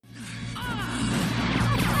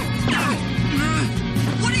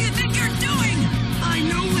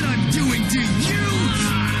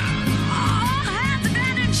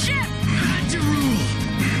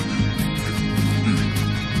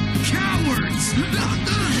Hurry!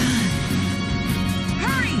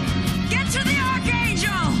 Get to the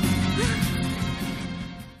Archangel!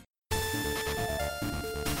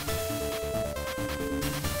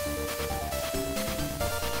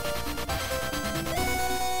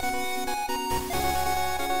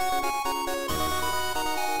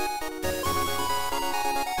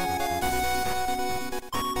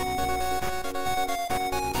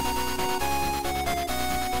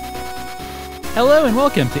 Hello and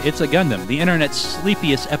welcome to It's a Gundam, the internet's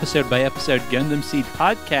sleepiest episode-by-episode Gundam Seed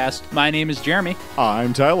podcast. My name is Jeremy.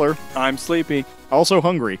 I'm Tyler. I'm sleepy. Also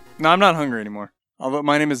hungry. No, I'm not hungry anymore. Although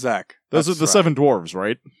my name is Zach. Those are the seven dwarves,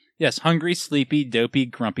 right? Yes, hungry, sleepy, dopey,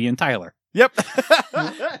 grumpy, and Tyler. Yep.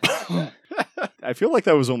 I feel like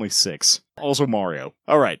that was only six. Also Mario.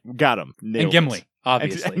 All right, got him. Nailed And Gimli, it.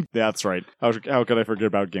 obviously. That's right. How could I forget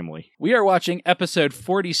about Gimli? We are watching episode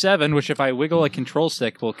 47, which if I wiggle a control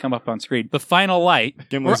stick will come up on screen. The Final Light.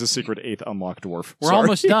 Gimli's a secret 8th unlocked dwarf. We're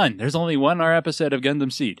almost done. There's only one more episode of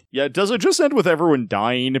Gundam Seed. Yeah, does it just end with everyone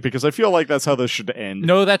dying? Because I feel like that's how this should end.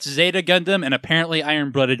 No, that's Zeta Gundam and apparently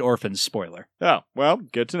Iron-Blooded Orphans. Spoiler. Oh, well,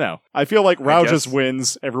 good to know. I feel like Rao guess- just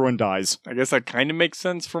wins, everyone dies. I guess that kind of makes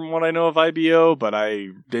sense from what I know of IBO, but I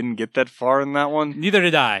didn't get that far in that one. Neither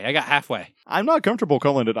did I. I got halfway. I'm not comfortable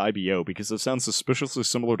calling it IBO because it sounds suspiciously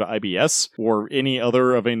similar to IBS or any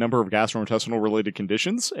other of a number of gastrointestinal related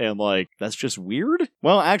conditions, and that's just weird.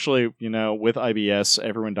 Well, actually, with IBS,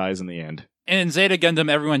 everyone dies in the end. And in Zeta Gundam,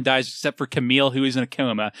 everyone dies except for Camille, who is in a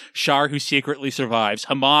coma, Char, who secretly survives,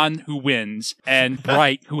 Haman, who wins, and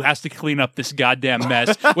Bright, who has to clean up this goddamn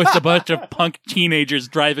mess with a bunch of punk teenagers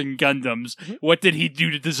driving Gundams. What did he do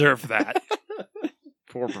to deserve that?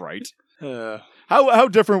 Poor Bright. How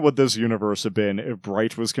different would this universe have been if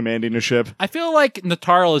Bright was commanding a ship? I feel like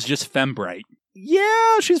Natarl is just Fembright.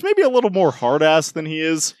 Yeah, she's maybe a little more hard-ass than he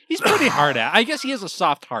is. He's pretty hard-ass. I guess he has a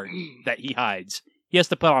soft heart that he hides. He has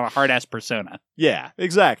to put on a hard-ass persona. Yeah,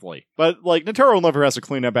 exactly. But, Nataro never has to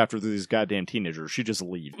clean up after these goddamn teenagers. She just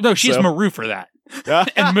leaves. No, she's Maru for that.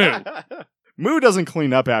 And Mu. Mu doesn't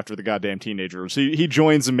clean up after the goddamn teenagers. He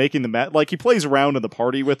joins in making the he plays around in the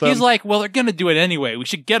party with them. He's like, well, they're gonna do it anyway. We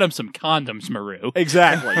should get him some condoms, Maru.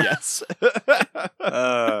 Exactly, yes.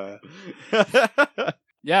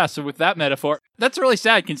 Yeah, so with that metaphor, that's really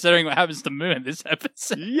sad considering what happens to Mu in this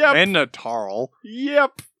episode. Yep. And Natarl.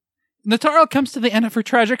 Yep. Natarl comes to the end of her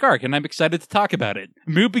tragic arc, and I'm excited to talk about it.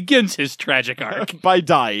 Mu begins his tragic arc. By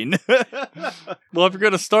dying. Well, if you're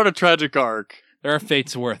going to start a tragic arc, There are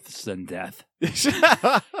fates worse than death.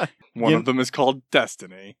 one of them is called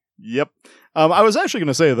Destiny. Yep. I was actually going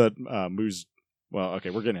to say that Mu's... Well, okay,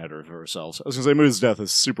 we're getting ahead of ourselves. I was going to say Mu's death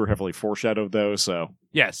is super heavily foreshadowed, though, so...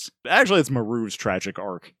 Yes. Actually, it's Maru's tragic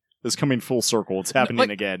arc. It's coming full circle. It's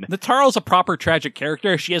happening again. Natarl's a proper tragic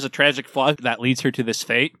character. She has a tragic flaw that leads her to this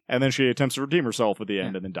fate. And then she attempts to redeem herself at the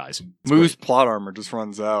end and then dies. Mu's plot armor just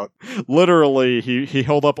runs out. Literally, he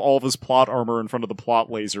held up all of his plot armor in front of the plot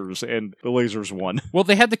lasers, and the lasers won. Well,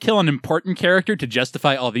 they had to kill an important character to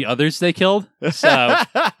justify all the others they killed. So,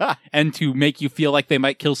 and to make you feel like they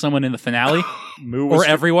might kill someone in the finale. Or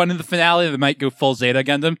everyone in the finale that might go full Zeta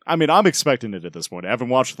Gundam. I mean, I'm expecting it at this point. I haven't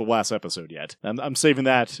watched the last episode yet. I'm saving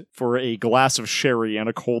that for a glass of sherry and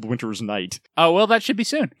a cold winter's night. Oh, well, that should be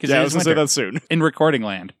soon. Yeah, I was going to say that soon. In recording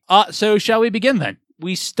land. So shall we begin then?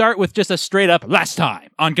 We start with just a straight up last time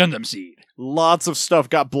on Gundam Seed. Lots of stuff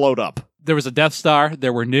got blowed up. There was a Death Star.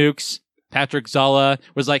 There were nukes. Patrick Zala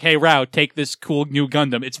was like, hey, Rao, take this cool new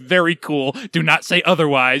Gundam. It's very cool. Do not say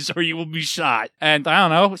otherwise or you will be shot. And I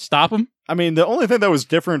don't know, stop him. I mean, the only thing that was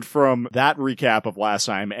different from that recap of last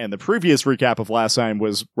time and the previous recap of last time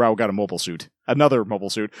was Rao got a mobile suit. Another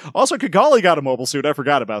mobile suit. Also, Kigali got a mobile suit. I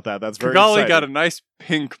forgot about that. That's very Kigali exciting. got a nice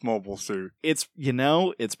pink mobile suit. It's,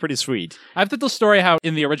 it's pretty sweet. I've told the story how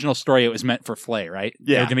in the original story it was meant for Flay, right?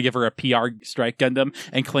 Yeah. They were going to give her a PR strike Gundam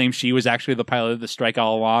and claim she was actually the pilot of the strike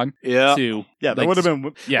all along. Yeah. Yeah, that would have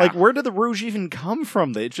been... Yeah. Like, where did the Rouge even come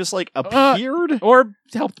from? It just, appeared? Or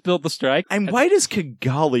helped build the strike. And why does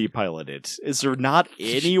Kigali pilot it? Is there not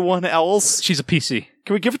anyone else? She's a PC.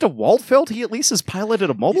 Can we give it to Waldfeld? He at least has piloted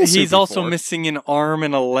a mobile suit He's also before. missing an arm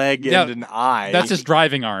and a leg and an eye. That's his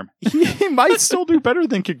driving arm. He might still do better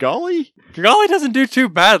than Kigali. Kigali doesn't do too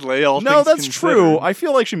badly, all No, things that's considered. true. I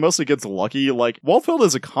feel like she mostly gets lucky. Waldfeld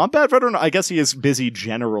is a combat veteran. I guess he is busy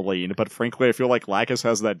generally, but frankly, I feel like Lacus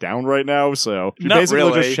has that down right now, so she Not basically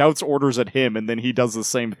really. just shouts orders at him, and then he does the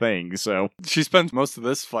same thing, so... She spends most of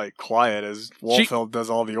this fight quiet as Waldfeld does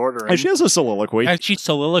all the ordering. And she has a soliloquy. And she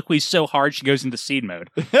soliloquies so hard she goes into seed mode.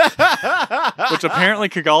 Which apparently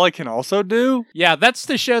Kigali can also do. Yeah, that's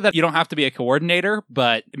to show that you don't have to be a coordinator,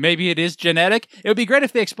 but maybe it is genetic. It would be great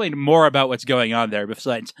if they explained more about what's going on there,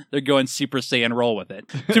 besides they're going Super Saiyan roll with it.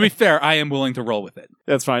 To be fair, I am willing to roll with it.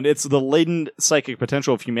 That's fine. It's the latent psychic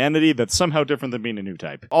potential of humanity that's somehow different than being a new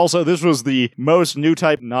type. Also, this was the most new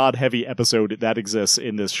type nod-heavy episode that exists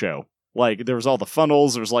in this show. Like, there was all the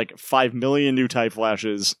funnels, there's like 5 million new type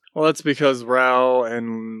flashes. Well, that's because Rao and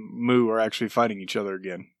Mu are actually fighting each other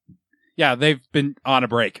again. Yeah, they've been on a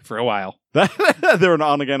break for a while. They're an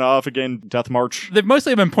on-again, off-again death march. They've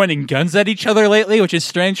mostly been pointing guns at each other lately, which is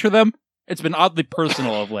strange for them. It's been oddly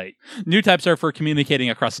personal of late. New types are for communicating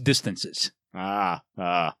across distances. I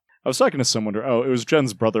was talking to someone, it was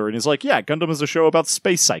Jen's brother, and he's like, yeah, Gundam is a show about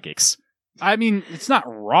space psychics. I mean, it's not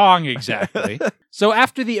wrong exactly. So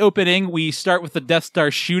after the opening, we start with the Death Star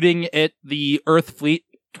shooting at the Earth fleet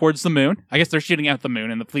towards the moon. I guess they're shooting at the moon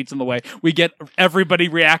and the fleet's in the way. We get everybody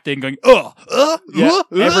reacting, going, Yeah,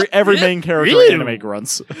 every main character anime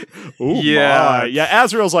grunts. Ooh, Yeah. my. Yeah,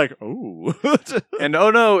 Azrael's like, ooh. And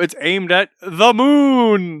oh no, it's aimed at the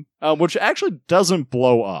moon! Which actually doesn't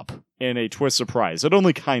blow up in a twist surprise. It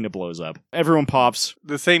only kind of blows up. Everyone pops.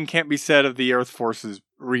 The same can't be said of the Earth Force's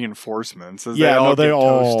reinforcements. As Yeah, they they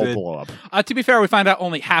all toasted. blow up. To be fair, we find out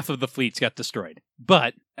only half of the fleets got destroyed.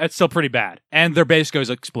 But that's still pretty bad. And their base goes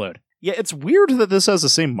explode. Yeah, it's weird that this has the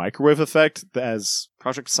same microwave effect as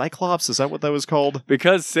Project Cyclops. Is that what that was called?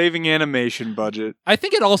 Because saving animation budget. I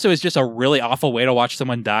think it also is just a really awful way to watch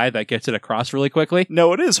someone die that gets it across really quickly.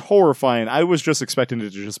 No, it is horrifying. I was just expecting it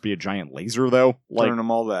to just be a giant laser, though. Turn them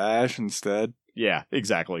all to ash instead. Yeah,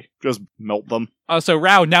 exactly. Just melt them. So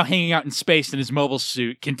Rao, now hanging out in space in his mobile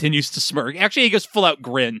suit, continues to smirk. Actually, he goes full out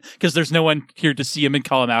grin, because there's no one here to see him and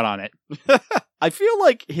call him out on it. I feel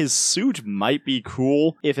like his suit might be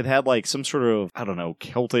cool if it had like some sort of, I don't know,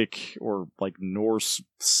 Celtic or like Norse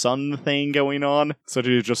sun thing going on. So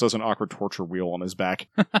he just has an awkward torture wheel on his back.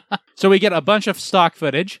 So we get a bunch of stock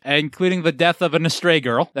footage, including the death of an Astray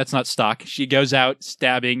girl. That's not stock. She goes out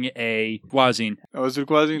stabbing a Guazine. Oh, is it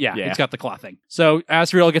Quasi? Yeah, Yeah. it's got the claw thing. So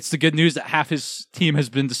Azrael gets the good news that half his team has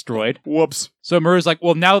been destroyed. Whoops. So Muru's like,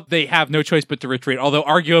 well, now they have no choice but to retreat, although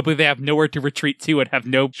arguably they have nowhere to retreat to and have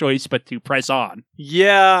no choice but to press on.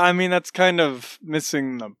 Yeah, I mean, that's kind of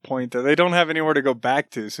missing the point there. They don't have anywhere to go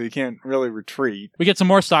back to, so you can't really retreat. We get some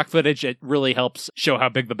more stock footage. It really helps show how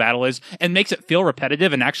big the battle is and makes it feel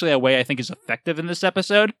repetitive and actually a way I think is effective in this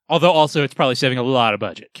episode, although also it's probably saving a lot of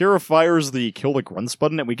budget. Kira fires the kill the grunts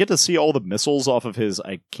button, and we get to see all the missiles off of his,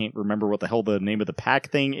 I can't remember what the hell the name of the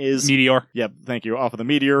pack thing is. Meteor. Yep, thank you, off of the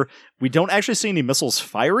meteor. We don't actually see any missiles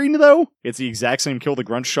firing, though. It's the exact same kill the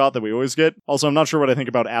grunt shot that we always get. Also, I'm not sure what I think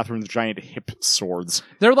about Atherin's giant hip swords.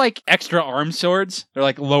 They're like extra arm swords. They're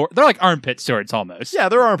like lower. They're like armpit swords almost. Yeah,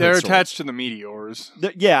 they're armpit They're swords. attached to the meteors.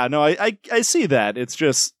 Yeah, no, I see that. It's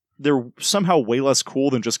just, they're somehow way less cool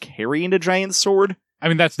than just carrying a giant sword. I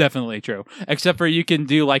mean, that's definitely true. Except for you can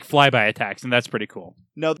do like flyby attacks, and that's pretty cool.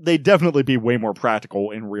 No, they'd definitely be way more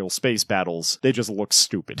practical in real space battles. They just look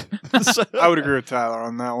stupid. I would agree with Tyler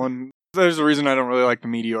on that one. There's a reason I don't really like the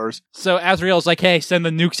meteors. So Azrael's like, hey, send the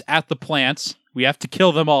nukes at the plants. We have to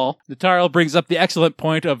kill them all. Natariel brings up the excellent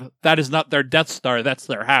point of that is not their Death Star, that's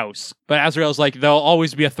their house. But Azrael's like, they'll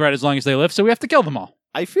always be a threat as long as they live, so we have to kill them all.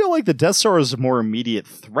 I feel like the Death Star is a more immediate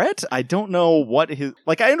threat. I don't know what his...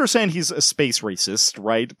 Like, I understand he's a space racist,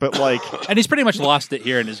 right? But, like... And he's pretty much lost it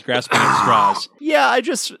here in his grasping at straws. Yeah, I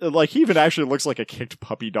just... Like, he even actually looks like a kicked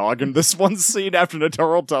puppy dog in this one scene after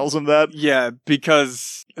Nataro tells him that. Yeah,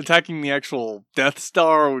 because attacking the actual Death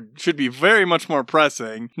Star should be very much more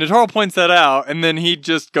pressing. Nataro points that out, and then he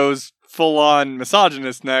just goes full-on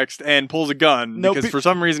misogynist next and pulls a gun, No, because for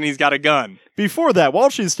some reason he's got a gun. Before that, while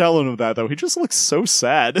she's telling him that, though, he just looks so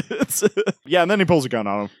sad. Yeah, and then he pulls a gun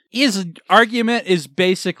on him. His argument is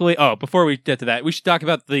basically... Oh, before we get to that, we should talk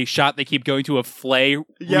about the shot they keep going to of Flay.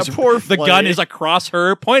 Yeah, who's- poor The Flay. gun is across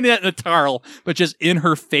her, pointing at Natariel, but just in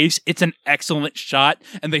her face. It's an excellent shot,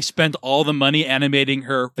 and they spend all the money animating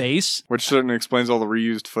her face. Which certainly explains all the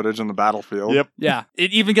reused footage on the battlefield. Yep. Yeah,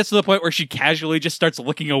 it even gets to the point where she casually just starts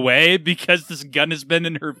looking away because this gun has been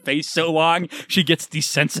in her face so long, she gets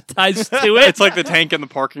desensitized to it. It's like the tank in the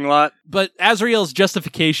parking lot. But Azrael's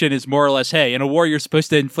justification is more or less, hey, in a war you're supposed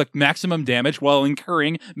to inflict maximum damage while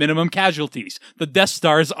incurring minimum casualties. The Death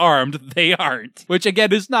Star is armed, they aren't. Which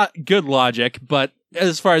again is not good logic, but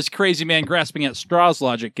as far as crazy man grasping at straws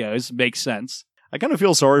logic goes, makes sense. I kind of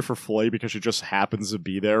feel sorry for Flay because she just happens to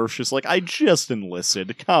be there. She's like, I just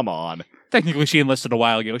enlisted. Come on. Technically, she enlisted a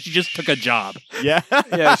while ago. She just took a job. Yeah.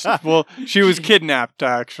 Yeah, she was kidnapped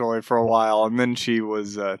actually for a while, and then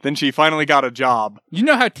she finally got a job. You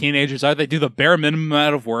know how teenagers are. They do the bare minimum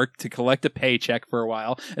amount of work to collect a paycheck for a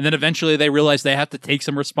while, and then eventually they realize they have to take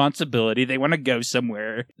some responsibility. They want to go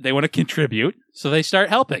somewhere. They want to contribute, so they start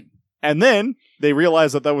helping. And then they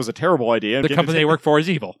realize that was a terrible idea. and The begin to company they take- work for is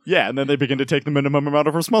evil. Yeah, and then they begin to take the minimum amount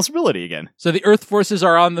of responsibility again. So the Earth forces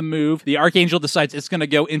are on the move. The Archangel decides it's going to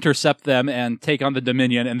go intercept them and take on the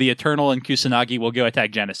Dominion, and the Eternal and Kusanagi will go attack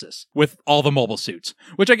Genesis with all the mobile suits.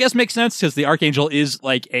 Which I guess makes sense because the Archangel is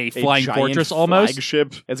like a flying giant fortress almost.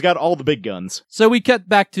 flagship. It's got all the big guns. So we cut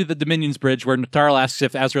back to the Dominion's bridge where Natarl asks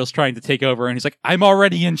if Azrael's trying to take over, and he's like, I'm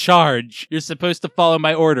already in charge. You're supposed to follow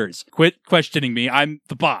my orders. Quit questioning me. I'm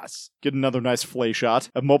the boss. Get another nice Flay shot.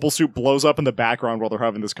 A mobile suit blows up in the background while they're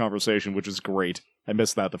having this conversation, which is great. I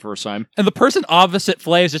missed that the first time. And the person opposite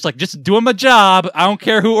Flay is just like, just doing my job. I don't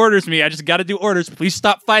care who orders me. I just got to do orders. Please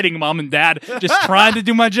stop fighting, Mom and Dad. Just trying to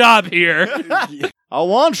do my job here. I'll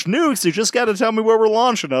launch nukes. You just gotta tell me where we're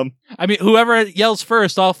launching them. I mean, whoever yells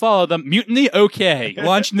first, I'll follow them. Mutiny, okay.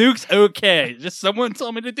 Launch nukes, okay. Just someone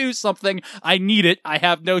tell me to do something. I need it. I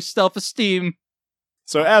have no self-esteem.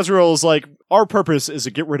 So Azrael's like, our purpose is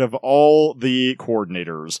to get rid of all the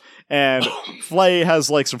coordinators. And Flay has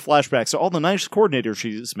like some flashbacks to all the nice coordinators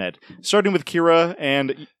she's met, starting with Kira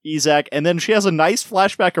and Izak, and then she has a nice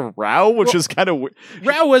flashback of Rao, which is kind of weird.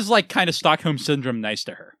 Rao was like kind of Stockholm Syndrome nice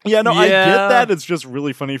to her. Yeah, no, I Yeah. get that. It's just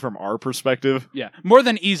really funny from our perspective. Yeah. More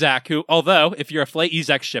than Izak, who, although, if you're a Flay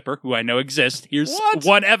Izak shipper, who I know exists, here's What?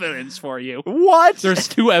 one evidence for you. What? There's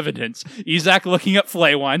two evidence. Izak looking at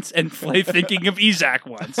Flay once, and Flay thinking of Izak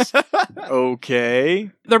once. Okay.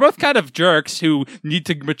 They're both kind of jerks who need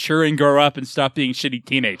to mature and grow up and stop being shitty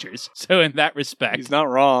teenagers. So in that respect, He's not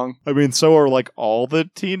wrong. I mean, so are like all the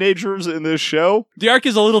teenagers in this show. the arc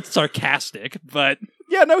is a little sarcastic, but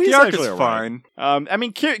Yeah, no, he's The arc actually is all right. fine. I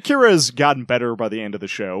mean, Kira's gotten better by the end of the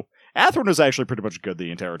show. Athrun is actually pretty much good the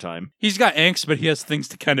entire time. he's got angst, but he has things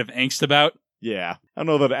to kind of angst about. Yeah. I don't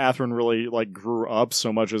know that Athrun really, like, grew up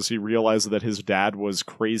so much as he realized that his dad was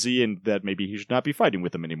crazy and that maybe he should not be fighting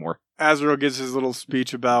with him anymore. Azrael gives his little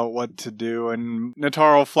speech about what to do, and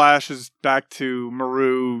Nataro flashes back to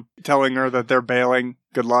Maru telling her that they're bailing,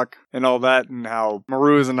 good luck, and all that, and how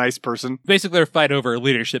Maru is a nice person. Basically, they're fight over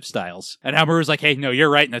leadership styles. And Hamuru's like, hey, no,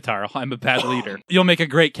 you're right, Nataro. I'm a bad leader. You'll make a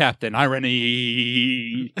great captain.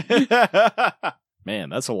 Irony. Man,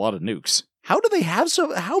 that's a lot of nukes. How do they have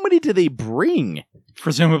how many do they bring?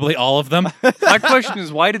 Presumably all of them. My question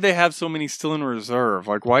is, why did they have so many still in reserve?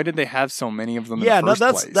 Like, why did they have so many of them in the first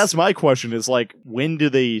place? that's my question is, like, when do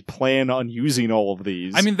they plan on using all of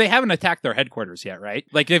these? I mean, they haven't attacked their headquarters yet, right?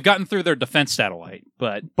 Like, they've gotten through their defense satellite,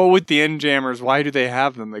 but But with the end jammers, why do they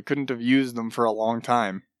have them? They couldn't have used them for a long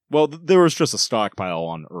time. well, there was just a stockpile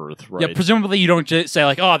on Earth, right? yeah, presumably you don't just say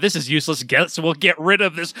like, oh, this is useless, so we'll get rid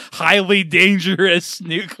of this highly dangerous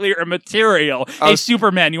nuclear material. Hey,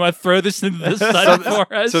 Superman, you want to throw this into the sun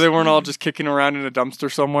for us? So they weren't all just kicking around in a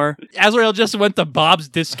dumpster somewhere? Azrael just went to Bob's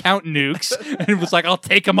Discount Nukes and was like, I'll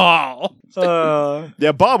take them all.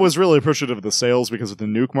 Yeah, Bob was really appreciative of the sales because the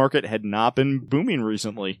nuke market had not been booming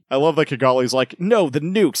recently. I love that Kigali's like, no, the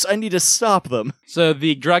nukes, I need to stop them. So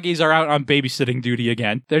the druggies are out on babysitting duty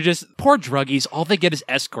again. They're just, poor druggies, all they get is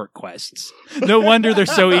escort quests. No wonder they're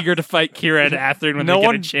so eager to fight Kira and Athrun when they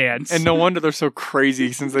get a chance. And no wonder they're so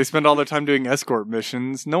crazy since they spend all their time doing escort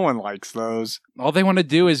missions. No one likes those. all they want to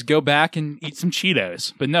do is go back and eat some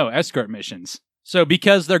Cheetos. But no, escort missions. So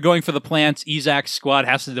because they're going for the plants, Izak's squad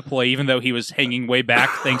has to deploy even though he was hanging way back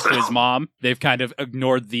thanks to his mom. They've kind of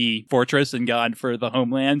ignored the fortress and gone for the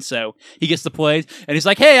homeland. So he gets deployed and he's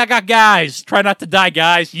like, hey, I got guys. Try not to die,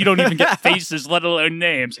 guys. You don't even get faces, let alone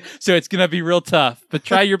names. So it's going to be real tough. But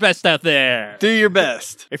try your best out there. Do your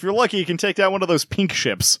best. If you're lucky, you can take down one of those pink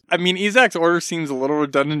ships. I mean, Izak's order seems a little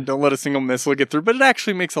redundant. Don't let a single missile get through, but it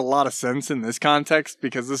actually makes a lot of sense in this context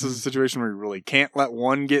because this is a situation where you really can't let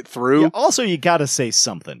one get through. Yeah, also, you gotta say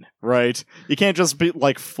something, right? You can't just be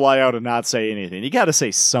like fly out and not say anything. You gotta say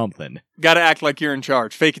something. Gotta act like you're in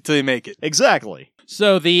charge. Fake it till you make it. Exactly.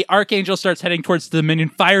 So the Archangel starts heading towards the Dominion,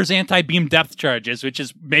 fires anti-beam depth charges, which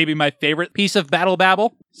is maybe my favorite piece of battle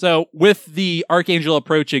babble. So with the Archangel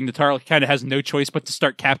approaching, the Natarl kind of has no choice but to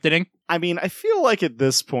start captaining. I mean, I feel like at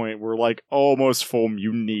this point we're like almost full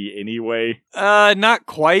mutiny anyway. Not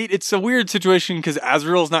quite. It's a weird situation because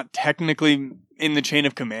Azrael's not technically in the chain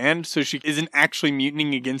of command, so she isn't actually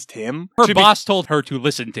mutinying against him. Her boss told her to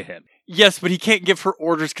listen to him. Yes, but he can't give her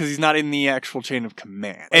orders because he's not in the actual chain of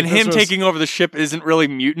command. And him taking over the ship isn't really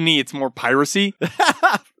mutiny, it's more piracy.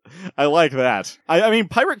 I like that. I mean,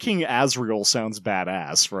 Pirate King Azrael sounds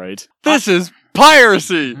badass, right? This is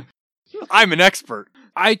piracy! I'm an expert.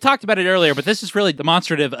 I talked about it earlier, but this is really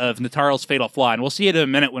demonstrative of Natarl's fatal flaw, and we'll see it in a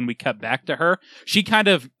minute when we cut back to her. She kind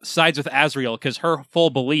of sides with Azrael because her full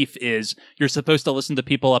belief is you're supposed to listen to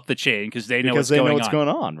people up the chain because they know what's going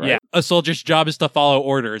on, right? Yeah, a soldier's job is to follow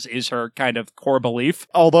orders is her kind of core belief.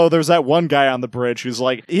 Although there's that one guy on the bridge who's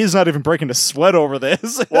like, he's not even breaking a sweat over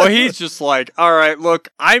this. Well, he's just like, all right, look,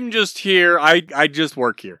 I'm just here. I just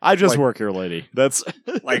work here. I just work here, lady. That's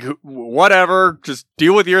like, whatever. Just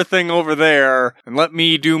deal with your thing over there and let me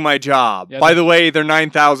do my job. Yeah, By the way, they're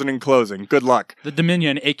 9,000 in closing. Good luck. The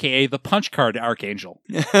Dominion, aka the Punch Card Archangel.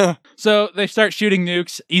 So they start shooting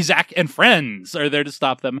nukes. Izak and friends are there to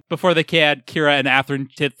stop them. Before they can, Kira and Atherin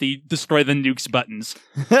hit the destroy the nukes buttons.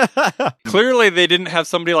 Clearly, they didn't have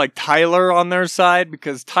somebody like Tyler on their side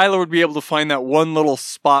because Tyler would be able to find that one little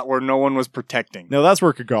spot where no one was protecting. No, that's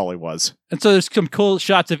where Kigali was. And so there's some cool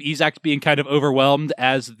shots of Izak being kind of overwhelmed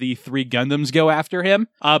as the 3 Gundams go after him.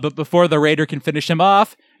 But before the Raider can finish him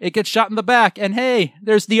off, it gets shot in the back. And hey,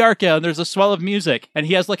 there's the Arca, and there's a swell of music. And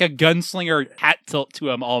he has like a gunslinger hat tilt to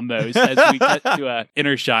him almost as we cut to a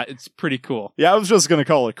inner shot. It's pretty cool. Yeah, I was just going to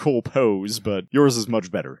call it cool pose, but yours is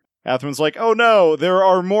much better. Atherin's like, oh no, there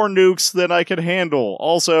are more nukes than I can handle.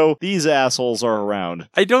 Also, these assholes are around.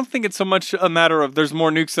 I don't think it's so much a matter of there's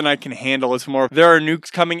more nukes than I can handle. It's more, there are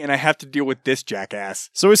nukes coming and I have to deal with this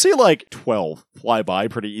jackass. So we see like 12 fly by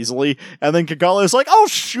pretty easily, and then Kigali is like, oh,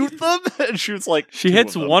 shoot them! And shoots like She 2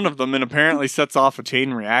 hits of them. one of them and apparently sets off a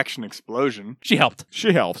chain reaction explosion. She helped.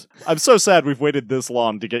 She helped. I'm so sad we've waited this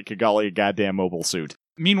long to get Kigali a goddamn mobile suit.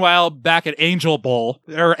 Meanwhile, back at Angel Bowl,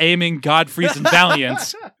 they're aiming Godfreys and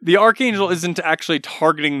Valiants. The Archangel isn't actually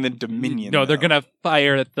targeting the Dominion. No, they're though. going to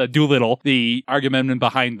fire at the Doolittle, the Agamemnon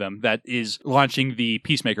behind them that is launching the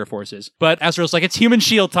Peacemaker forces. But Azrael's like, it's human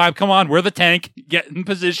shield time. Come on, we're the tank. Get in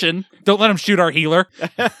position. Don't let them shoot our healer.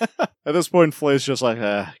 At this point, Flay's just like,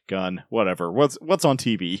 gun, whatever. What's on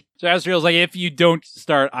TV? So Azrael's like, if you don't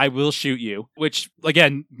start, I will shoot you. Which,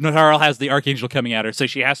 again, Natarl has the Archangel coming at her, so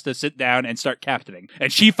she has to sit down and start captaining.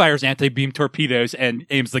 And she fires anti-beam torpedoes and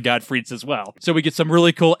aims the Godfrieds as well. So we get some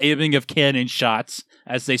really cool aiming of cannon shots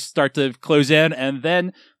as they start to close in, and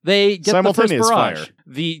then they get the first Simultaneous barrage. fire.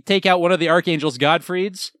 The take out one of the Archangel's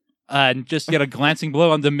Godfrieds. And just get a glancing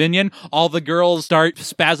blow on Dominion. All the girls start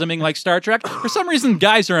spasming like Star Trek. For some reason,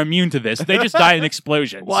 guys are immune to this. They just die in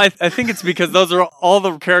explosions. Well, I think it's because those are all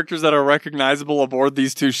the characters that are recognizable aboard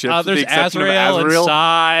these 2 ships. with There's the exception Azrael of and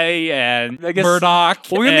Sai and I guess- Murdoch.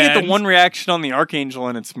 Well, we only get and- the one reaction on the Archangel,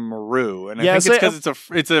 and it's Maru. And I Yeah, think so- it's because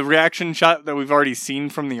it's a reaction shot that we've already seen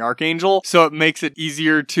from the Archangel, so it makes it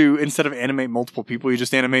easier to, instead of animate multiple people, you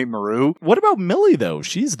just animate Maru. What about Millie, though?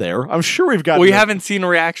 She's there. I'm sure we've got... We haven't seen a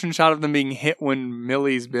reaction shot of them being hit when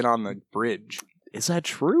Millie's been on the bridge. Is that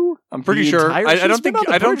true? I'm pretty The sure. entire- I she's don't been think. on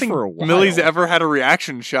the I don't bridge think for a while. Millie's ever had a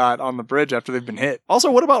reaction shot on the bridge after they've been hit.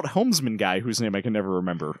 Also, what about Helmsman guy, whose name I can never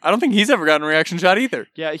remember? I don't think he's ever gotten a reaction shot either.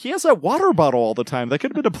 Yeah, he has that water bottle all the time. That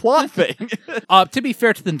could have been a plot thing. To be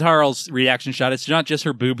fair to Natarl's reaction shot, it's not just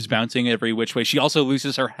her boobs bouncing every which way. She also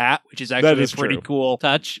loses her hat, which is actually is a pretty true. cool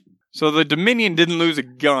touch. So the Dominion didn't lose a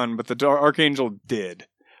gun, but the Archangel did.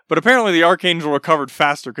 But apparently the Archangel recovered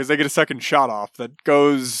faster because they get a second shot off that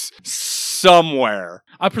goes somewhere.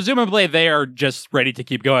 Presumably they are just ready to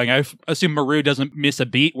keep going. I assume Maru doesn't miss a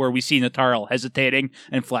beat where we see Natarl hesitating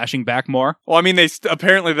and flashing back more. Well, I mean,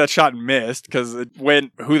 apparently that shot missed because it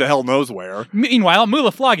went who the hell knows where. Meanwhile,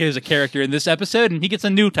 Mula Flaga is a character in this episode, and he gets a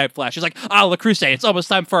new type flash. He's like, Lacruce, it's almost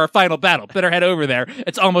time for our final battle. Better head over there.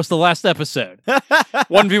 It's almost the last episode.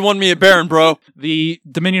 1v1 me at Baron, bro. The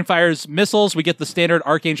Dominion fires missiles. We get the standard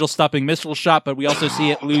Archangel stopping missile shot, but we also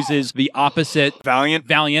see it loses the opposite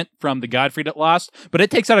Valiant. from the Godfried it lost, but it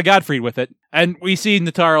takes out a Godfried with it. And we see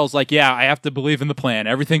Natarl's like, yeah, I have to believe in the plan.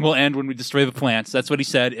 Everything will end when we destroy the plants. That's what he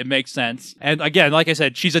said. It makes sense. And again, like I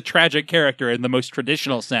said, she's a tragic character in the most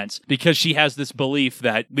traditional sense because she has this belief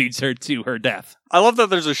that leads her to her death. I love that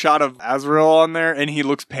there's a shot of Azrael on there and he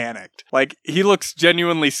looks panicked. Like, he looks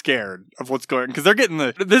genuinely scared of what's going on. Because they're getting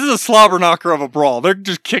this is a slobber knocker of a brawl. They're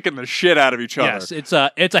just kicking the shit out of each other. Yes, it's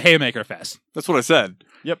a haymaker fest. That's what I said.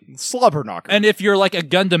 Yep, slobber knocker. And if you're like a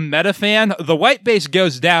Gundam meta fan, the white base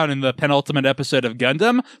goes down in the penultimate episode of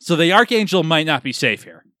Gundam, so the Archangel might not be safe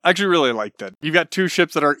here. I actually really liked it. You've got two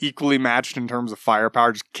ships that are equally matched in terms of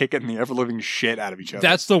firepower, just kicking the ever-living shit out of each other.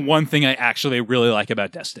 That's the one thing I actually really like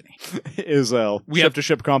about Destiny. Is We have-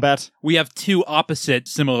 ship-to-ship combat We have two opposite,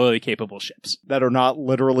 similarly capable ships. that are not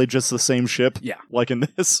literally just the same ship. Yeah. Like in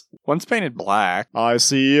this. One's painted black. I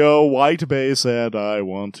see a white base and I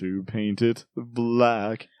want to paint it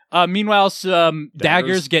black. Meanwhile, some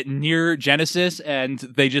Daggers. daggers get near Genesis, and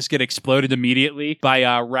they just get exploded immediately by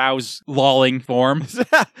Rao's lolling form. He's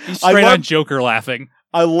I straight love- on Joker laughing.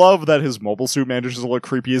 I love that his mobile suit manages to look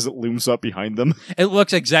creepy as it looms up behind them. It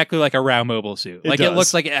looks exactly like a Rao mobile suit. It It does.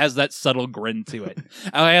 looks like it has that subtle grin to it.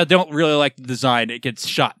 I don't really like the design. It gets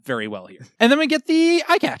shot very well here. And then we get the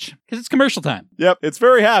eye catch, because it's commercial time. Yep, it's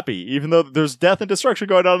very happy, even though there's death and destruction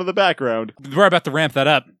going on in the background. We're about to ramp that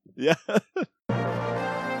up. Yeah.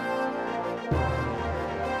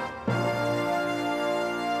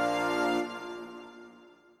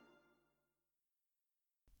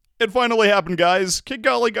 It finally happened, guys.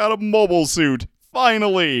 Kigali got a mobile suit.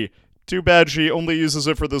 Finally! Too bad she only uses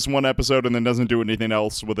it for this one episode and then doesn't do anything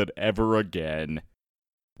else with it ever again.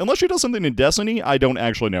 Unless she does something in Destiny, I don't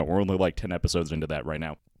actually know. We're only like 10 episodes into that right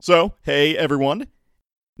now. So, hey everyone.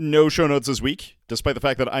 No show notes this week, despite the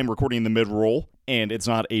fact that I'm recording the mid-roll, and it's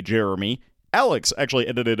not a Jeremy. Alex actually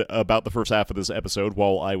edited about the first half of this episode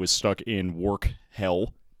while I was stuck in work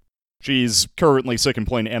hell. She's currently sick and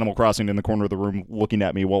playing Animal Crossing in the corner of the room, looking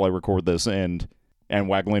at me while I record this and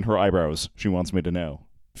waggling her eyebrows. She wants me to know.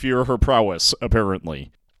 Fear her prowess,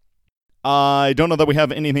 apparently. I don't know that we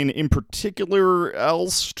have anything in particular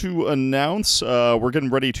else to announce. We're getting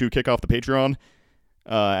ready to kick off the Patreon,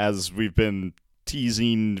 as we've been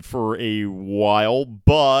teasing for a while,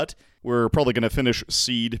 but we're probably going to finish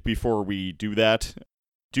Seed before we do that,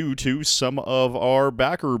 due to some of our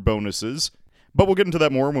backer bonuses. But we'll get into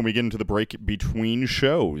that more when we get into the break between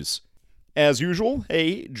shows. As usual,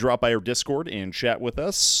 hey, drop by our Discord and chat with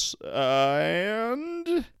us,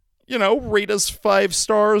 and, rate us 5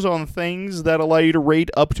 stars on things that allow you to rate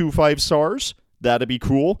up to 5 stars. That'd be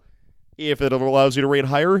cool. If it allows you to rate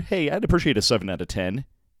higher, hey, I'd appreciate a 7 out of 10.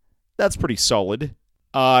 That's pretty solid.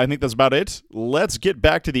 I think that's about it. Let's get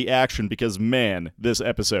back to the action because, man, this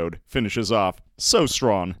episode finishes off so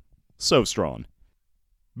strong. So strong.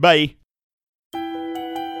 Bye.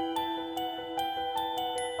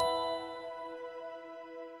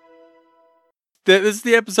 This is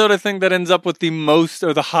the episode, I think, that ends up with the most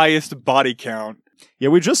or the highest body count. Yeah,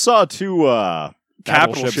 we just saw 2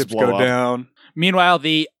 Capital ships blow go up. down. Meanwhile,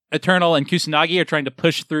 the Eternal and Kusanagi are trying to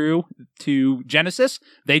push through to Genesis.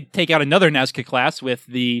 They take out another Nazca class with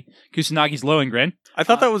the Kusanagi's Lohengrin. I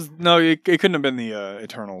thought that was... No, it couldn't have been the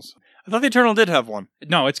Eternals. I thought the Eternal did have one.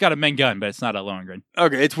 No, it's got a main gun, but it's not a Lohengrin.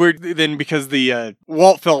 Okay, it's weird then because the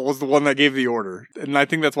Waltfeld was the one that gave the order. And I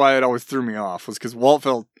think that's why it always threw me off, was because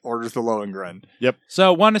Waltfeld orders the Lohengrin.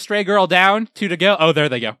 So 1 Astray Girl down, 2 to go. Oh, there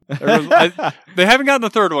they go. They haven't gotten the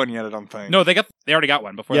third one yet, I don't think. No, they already got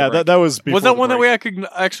one before. Yeah, the break. that was before was that the one break. that we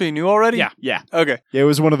actually knew already? Yeah. Yeah. Okay. Yeah, it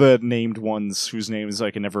was one of the named ones whose names I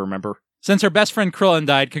can never remember. Since her best friend Krillin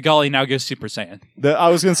died, Kigali now goes Super Saiyan. I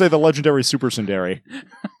was going to say the legendary Super Tsundere.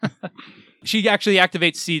 She actually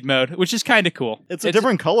activates Seed mode, which is kind of cool. It's a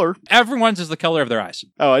different color. Everyone's is the color of their eyes.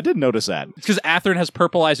 Oh, I did notice that. It's because Atherin has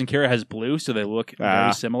purple eyes and Kira has blue, so they look Ah.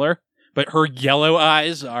 very similar. But her yellow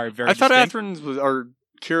eyes are very I thought distinct. Atherin's was, or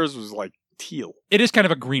Kira's was like teal. It is kind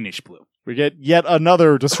of a greenish blue. We get yet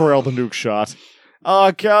another Destroy All the Nuke shot.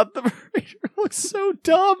 Oh, God, the Raider looks so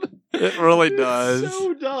dumb. It really does.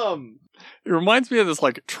 So dumb. It reminds me of this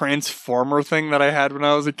like Transformer thing that I had when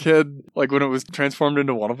I was a kid. Like when it was transformed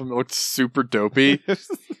into one of them, it looked super dopey.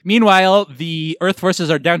 Meanwhile, the Earth forces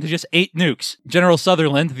are down to just 8 nukes. General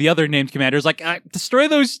Sutherland, the other named commander, is like, destroy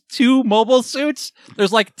those 2 mobile suits?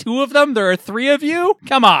 There's like 2 of them? There are 3 of you?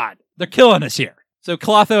 Come on. They're killing us here. So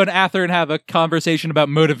Clotho and Atherin have a conversation about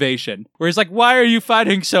motivation, where he's like, why are you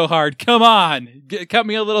fighting so hard? Come on, cut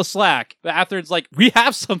me a little slack. But Atherin's like, we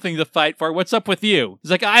have something to fight for. What's up with you?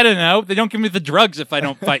 He's like, I don't know. They don't give me the drugs if I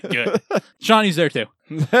don't fight good. Shawnee's there too.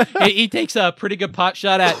 He takes a pretty good pot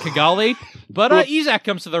shot at Kigali, but Izak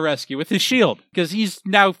comes to the rescue with his shield, because he's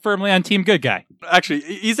now firmly on Team Good Guy. Actually,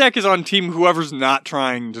 Izak is on team whoever's not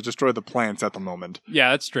trying to destroy the plants at the moment. Yeah,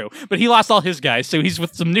 that's true. But he lost all his guys, so he's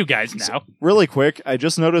with some new guys now. Really quick, I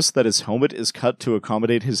just noticed that his helmet is cut to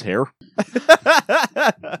accommodate his hair.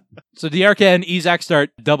 So Diarca and Izak start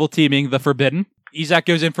double teaming the Forbidden. Izak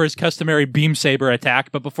goes in for his customary beam saber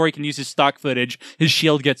attack, but before he can use his stock footage, his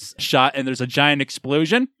shield gets shot and there's a giant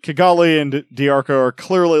explosion. Kigali and Diarca are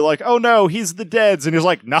clearly like, oh no, he's the deads. And he's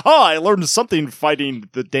like, nah, I learned something fighting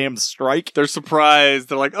the damn strike. They're surprised.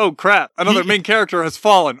 They're like, oh crap, another main character has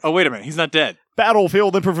fallen. Oh, wait a minute, he's not dead.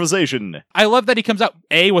 Battlefield improvisation. I love that he comes out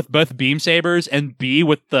A, with both beam sabers, and B,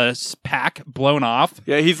 with the pack blown off.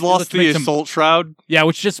 Yeah, he's lost the makes him- assault shroud. Yeah,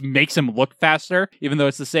 which just makes him look faster, even though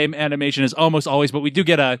it's the same animation as almost always, but we do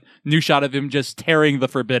get a new shot of him just tearing the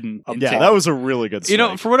Forbidden. Yeah, that was a really good You know,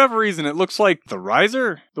 strike. for whatever reason, it looks like the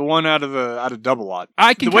Riser, the one out of Double Lot.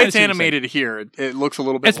 I can The way kinda it's see what you're saying. animated here, it looks a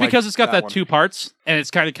little bit. It's because like it's got that one. two parts, and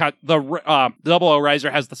it's kind of cut. The Double O Riser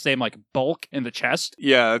has the same like bulk in the chest.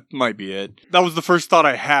 Yeah, that might be it. That was the first thought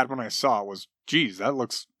I had when I saw it was, geez, that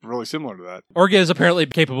looks really similar to that. Orga is apparently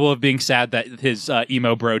capable of being sad that his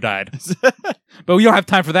emo bro died. But we don't have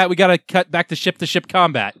time for that. We gotta cut back to ship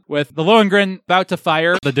combat with the Lohengrin about to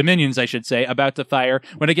fire, the Dominions, I should say, about to fire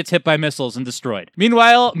when it gets hit by missiles and destroyed.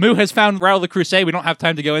 Meanwhile, Mu has found Raoul the Crusade. We don't have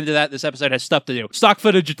time to go into that. This episode has stuff to do. Stock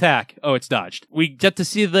footage attack. Oh, it's dodged. We get to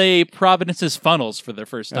see the Providence's funnels for the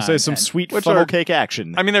first time. I say some and- sweet Which funnel are- cake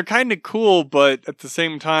action. I mean, they're kind of cool, but at the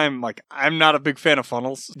same time, like, I'm not a big fan of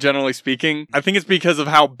funnels, generally speaking. I think it's because of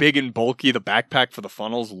how big and bulky the backpack for the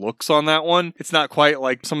funnels looks on that one. It's not quite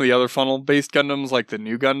like some of the other funnel-based Gundams, like the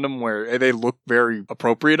new Gundam, where they look very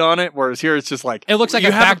appropriate on it, whereas here it's just like... It looks like you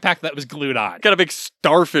a have backpack that was glued on. got a big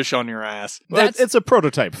starfish on your ass. Well, it's a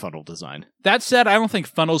prototype funnel design. That said, I don't think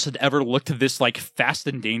funnels had ever looked this like fast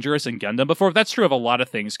and dangerous in Gundam before. That's true of a lot of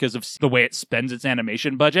things because of the way it spends its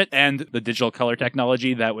animation budget and the digital color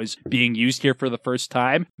technology that was being used here for the first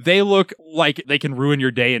time. They look like they can ruin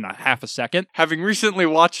your day in a half a second. Having recently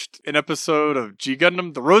watched an episode of G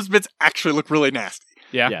Gundam, the rose bits actually look really nasty.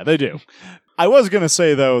 Yeah. Yeah, they do. I was going to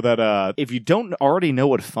say, though, that if you don't already know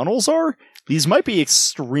what funnels are, these might be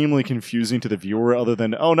extremely confusing to the viewer other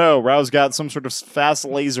than, oh no, Rao's got some sort of fast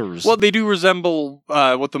lasers. Well, they do resemble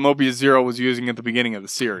what the Mobius Zero was using at the beginning of the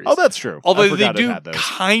series. oh, that's true. I Although they forgot it do had those.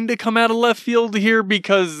 kind of come out of left field here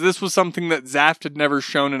because this was something that Zaft had never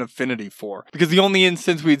shown an affinity for. Because the only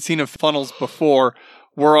instance we'd seen of funnels before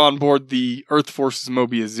were on board the Earth Force's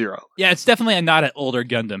Mobius Zero. Yeah, it's definitely a nod at older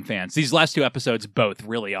Gundam fans. These last two episodes both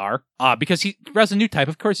really are. Because Rao's a new type,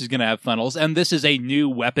 of course he's going to have funnels, and this is a new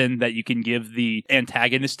weapon that you can give the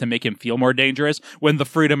antagonist to make him feel more dangerous when the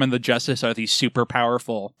Freedom and the Justice are these super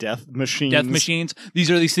powerful Death machines. death machines. These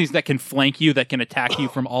are these things that can flank you, that can attack you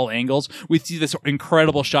from all angles. We see this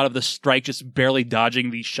incredible shot of the strike just barely dodging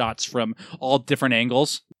these shots from all different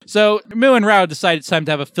angles. So Mu and Rao decide it's time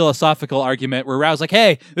to have a philosophical argument where Rao's like,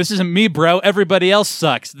 hey, this isn't me, bro. Everybody else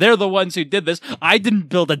sucks. They're the ones who did this. I didn't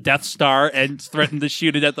build a Death Star and threaten to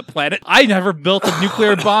shoot it at the planet. I never built a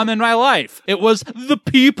nuclear bomb in my life. It was the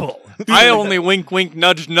people. I only wink, wink,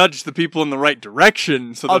 nudge, nudge the people in the right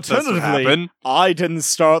direction so that doesn't happen. Alternatively, I didn't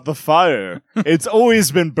start the fire. It's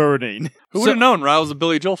always been burning. Who would have known Rao was a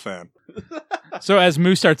Billy Joel fan? So as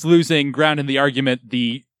Mu starts losing ground in the argument,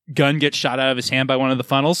 the gun gets shot out of his hand by one of the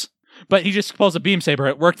funnels. But he just pulls a beam saber.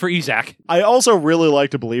 It worked for Izak. I also really like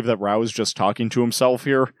to believe that Rao is just talking to himself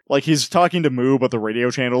here. Like, he's talking to Mu, but the radio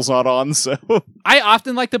channel's not on, so... I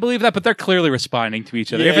often like to believe that, but they're clearly responding to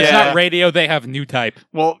each other. If it's Yeah. not radio, they have new type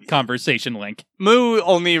Well, conversation link. Mu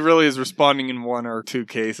only really is responding in one or two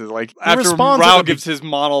cases. Like, after responds Rao at the gives his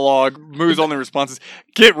monologue, Mu's only response is,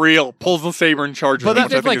 get real, pulls the saber and charges But him, which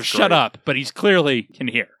I they're think like, is shut great. up. But he's clearly can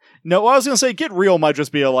hear. No, I was gonna say, get real might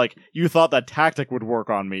just be you thought that tactic would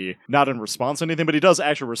work on me, not in response to anything, but he does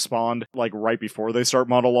actually respond, right before they start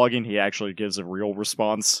monologuing. He actually gives a real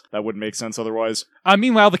response. That wouldn't make sense otherwise.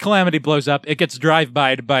 Meanwhile, the Calamity blows up. It gets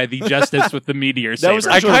drive-byed by the Justice with the meteor That saber. was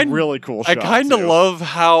actually I a really cool I shot, kind of too. love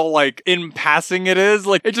how, in passing it is.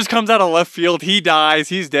 It just comes out of left field. He dies.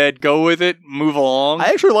 He's dead. Go with it. Move along. I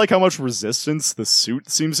actually like how much resistance the suit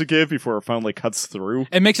seems to give before it finally cuts through.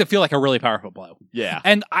 It makes it feel like a really powerful blow. Yeah.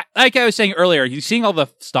 And like I was saying earlier, you seeing all the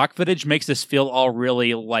stock footage makes this feel all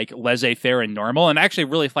really laissez-faire and normal, and I actually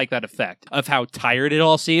really like that effect of how tired it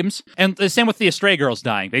all seems. And the same with the Astray girls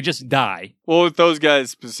dying. They just die. Well, with those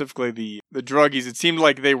guys, specifically the druggies, it seemed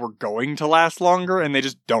like they were going to last longer, and they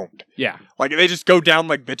just don't. Yeah. They just go down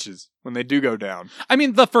like bitches when they do go down. I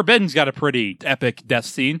mean, the Forbidden's got a pretty epic death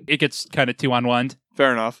scene. It gets kind of 2-on-1.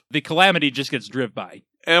 Fair enough. The Calamity just gets driven by.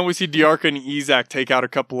 And we see Diarca and Izak take out a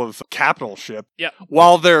couple of capital ship. Yeah.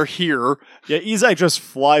 While they're here. Yeah, Izak just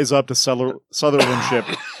flies up to Sutherland ship,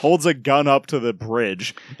 holds a gun up to the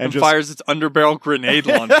bridge, And just fires its underbarrel grenade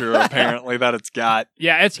launcher, apparently, that it's got.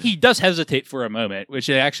 Yeah, he does hesitate for a moment, which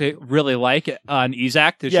I actually really like on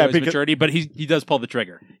Izak to show his maturity, but he does pull the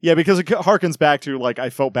trigger. Yeah, because it harkens back to,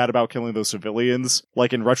 I felt bad about killing those civilians.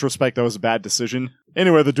 In retrospect, that was a bad decision.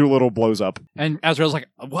 Anyway, the Doolittle blows up. And Azrael's like,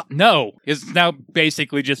 what? No. It's now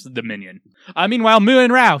basically just the Dominion. Meanwhile, Mu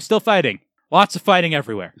and Rao still fighting. Lots of fighting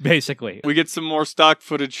everywhere, basically. We get some more stock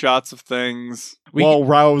footage shots of things. While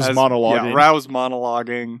Rao's As- monologuing. Yeah, Rao's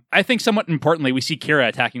monologuing. I think somewhat importantly, we see Kira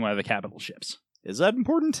attacking one of the capital ships. Is that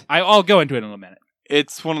important? I'll go into it in a minute.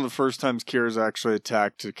 It's one of the first times Kira's actually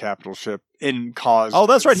attacked a capital ship and caused. Oh,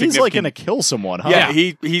 that's right. He's like significant- going to kill someone, huh?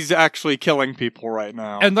 Yeah, he's actually killing people right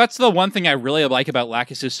now. And that's the one thing I really like about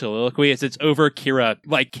Lacus's soliloquy is it's over Kira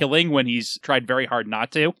like killing when he's tried very hard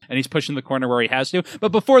not to, and he's pushing the corner where he has to.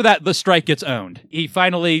 But before that, the strike gets owned. He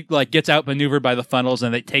finally like gets outmaneuvered by the funnels,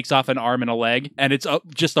 and it takes off an arm and a leg, and it's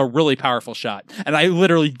just a really powerful shot. And I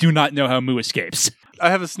literally do not know how Mu escapes. I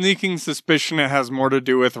have a sneaking suspicion it has more to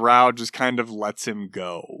do with Rao just kind of lets him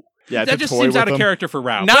go. Yeah, That to just toy seems with out of him. character for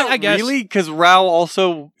Rao. Not But I guess, really, because Rao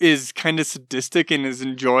also is kind of sadistic and is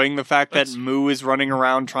enjoying the fact that That's- Mu is running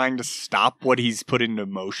around trying to stop what he's put into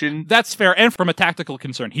motion. That's fair, and from a tactical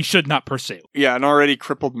concern, he should not pursue. Yeah, an already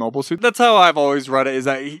crippled mobile suit. That's how I've always read it, is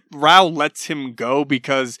that Rao lets him go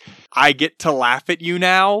because I get to laugh at you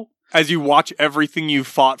now as you watch everything you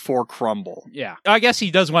fought for crumble. Yeah. I guess he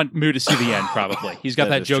does want Mu to see the end, probably. He's got That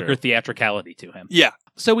that is Joker true. theatricality to him. Yeah.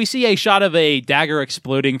 So we see a shot of a dagger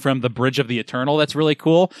exploding from the Bridge of the Eternal. That's really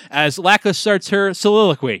cool. As Lacus starts her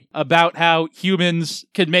soliloquy about how humans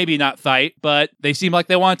could maybe not fight, but they seem like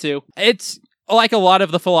they want to. It's like a lot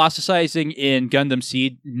of the philosophizing in Gundam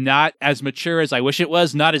Seed, not as mature as I wish it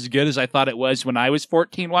was, not as good as I thought it was when I was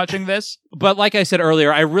 14 watching this. But like I said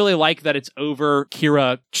earlier, I really like that it's over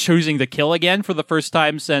Kira choosing to kill again for the first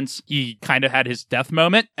time since he kind of had his death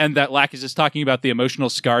moment, and that Lacus is talking about the emotional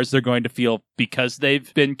scars they're going to feel because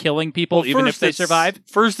they've been killing people, even if First they it's- survive.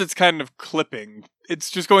 First, it's kind of clipping. It's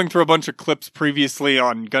just going through a bunch of clips previously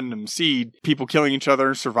on Gundam Seed, people killing each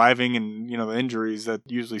other, surviving, and, you know, the injuries that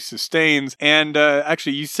usually sustains. And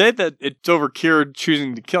actually, you said that it's over Kira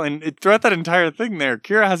choosing to kill, and throughout that entire thing there,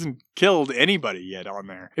 Kira hasn't killed anybody yet on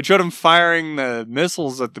there. It showed him firing the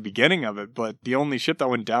missiles at the beginning of it, but the only ship that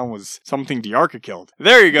went down was something Diarca killed.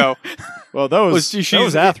 There you go. Well, that was she's-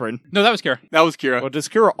 Atherin. No, that was Kira. That was Kira. Well, does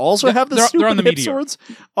Kira also Yeah, have the they're stupid on the hip meteor. swords?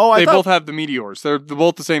 Oh, I They thought. both have the meteors. They're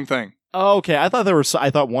both the same thing. Oh, okay, I thought there were. I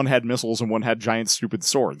thought one had missiles and one had giant stupid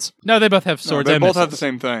swords. No, they both have swords No, they and both missiles. have the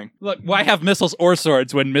same thing. Look, why have missiles or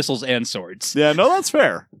swords when missiles and swords? Yeah, no, that's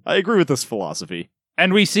fair. I agree with this philosophy.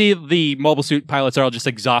 And we see the mobile suit pilots are all just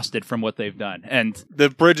exhausted from what they've done. And The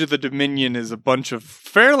Bridge of the Dominion is a bunch of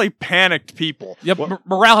fairly panicked people. yep,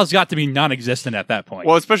 morale has got to be non-existent at that point.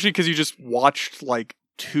 Well, especially because you just watched like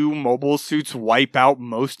 2 mobile suits wipe out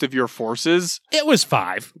most of your forces. It was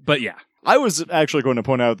 5, but yeah. I was actually going to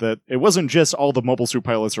point out that it wasn't just all the mobile suit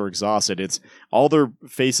pilots are exhausted, it's all their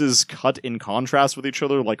faces cut in contrast with each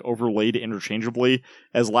other, like overlaid interchangeably,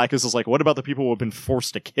 as Lacus is like, what about the people who have been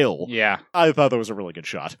forced to kill? Yeah. I thought that was a really good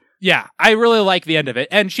shot. Yeah, I really like the end of it.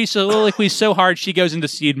 And she soliloquies so hard she goes into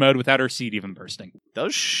seed mode without her seed even bursting.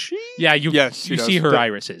 Does she? Yeah, you Yes, she you does. see her That-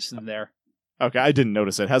 irises in there. Okay, I didn't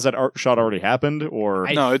notice it. Has that shot already happened, or...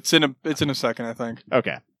 No, it's in a second, I think.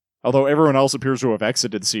 Okay. Although everyone else appears to have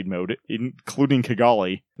exited seed mode, including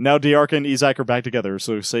Kigali. Now Diarca and Izak are back together,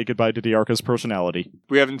 so say goodbye to Diarca's personality.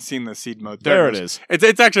 We haven't seen the seed mode. There it it is.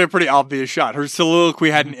 It's actually a pretty obvious shot. Her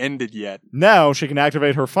soliloquy hadn't ended yet. Now she can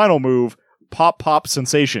activate her final move, Pop Pop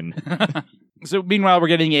Sensation. So meanwhile, we're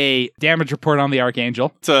getting a damage report on the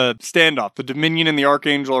Archangel. It's a standoff. The Dominion and the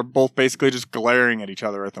Archangel are both basically just glaring at each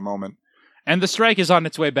other at the moment. And the strike is on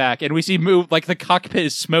its way back, and we see move like the cockpit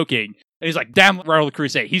is smoking. And he's like, damn Raul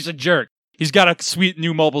Crusade, he's a jerk. He's got a sweet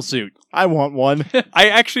new mobile suit. I want one. I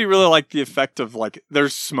actually really like the effect of like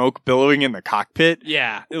there's smoke billowing in the cockpit.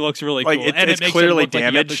 Yeah, it looks really Like, cool. it's- and it's it makes clearly it look like he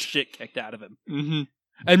had the damaged. shit kicked out of him. Mm-hmm.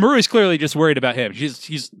 And Marui's clearly just worried about him.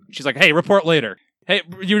 She's like, hey, report later. Hey,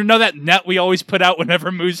 you know that net we always put out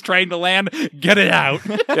whenever Moo's trying to land? Get it out.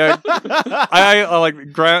 Yeah, I like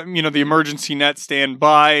the emergency net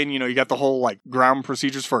standby, and you got the whole like ground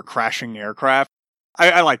procedures for a crashing aircraft.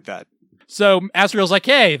 I like that. So Asriel's like,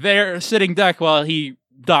 hey, they're sitting duck while he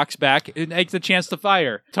docks back and takes a chance to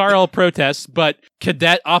fire. Tarl protests, but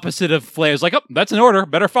Cadet, opposite of Flay, is like, oh, that's an order.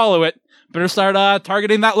 Better follow it. Better start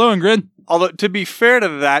targeting that Lohengrin. Although to be fair to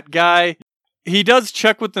that guy, he does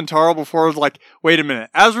check with Nantaro before. It's like, wait a minute,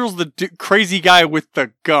 Azrael's the crazy guy with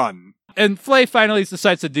the gun. And Flay finally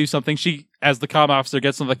decides to do something. She, as the comm officer,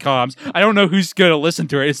 gets on the comms. I don't know who's going to listen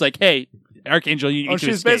to her. It's like, hey, Archangel, you need to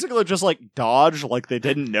she's escape. basically just like dodge, like they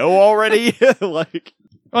didn't know already. Like,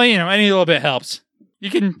 Well, any little bit helps. You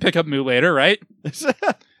can pick up Moo later, right?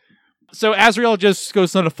 So Azrael just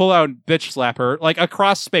goes on a full-out bitch slap her, like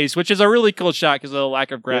across space, which is a really cool shot because of the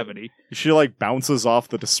lack of gravity. she like bounces off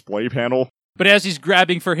the display panel. But as he's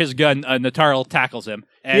grabbing for his gun, Natarl tackles him.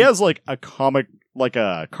 And He has like a comic like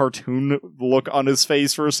a cartoon look on his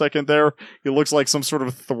face for a second there. He looks like some sort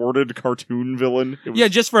of thwarted cartoon villain. Yeah,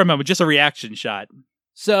 just for a moment, just a reaction shot.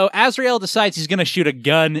 So Azrael decides he's going to shoot a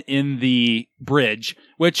gun in the bridge,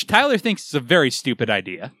 which Tyler thinks is a very stupid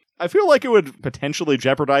idea. I feel like it would potentially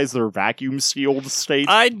jeopardize their vacuum-sealed state.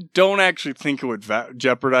 I don't actually think it would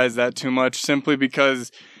jeopardize that too much, simply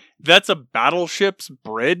because that's a battleship's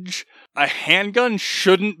bridge. A handgun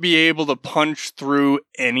shouldn't be able to punch through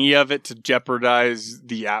any of it to jeopardize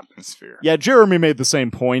the atmosphere. Yeah, Jeremy made the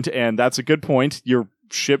same point, and that's a good point. Your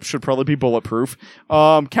ship should probably be bulletproof.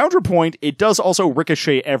 Counterpoint, it does also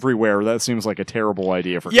ricochet everywhere. That seems like a terrible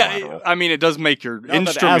idea for collateral. I mean, it does make your Not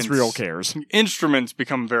instruments... that Azrael cares. Instruments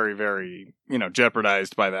become very, very,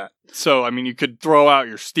 jeopardized by that. So, I mean, you could throw out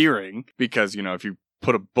your steering, because, if you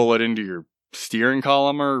put a bullet into your steering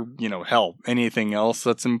column or, hell, anything else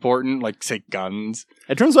that's important, like, say, guns.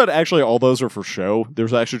 It turns out actually all those are for show.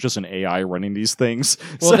 There's actually just an AI running these things.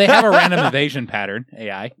 Well, they have a random evasion pattern,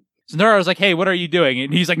 AI. So Nataro was like, hey, what are you doing?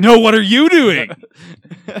 And he's like, no, what are you doing?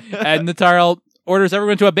 And Nataro orders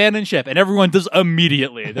everyone to abandon ship, and everyone does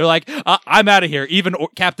immediately. They're like, I'm out of here. Even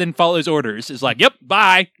Captain follows orders. Is like, yep,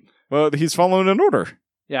 bye. Well, he's following an order.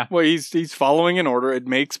 Yeah. Well, he's following an order. It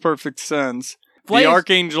makes perfect sense. Flay the is-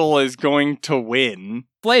 Archangel is going to win.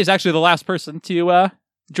 Flay is actually the last person to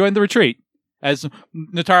join the retreat. As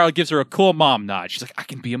Nataro gives her a cool mom nod. She's like, I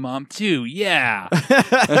can be a mom too. Yeah.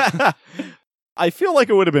 I feel like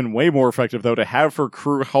it would have been way more effective, though, to have her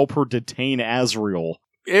crew help her detain Azrael.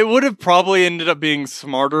 It would have probably ended up being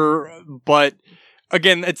smarter, but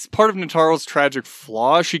again, it's part of Nataro's tragic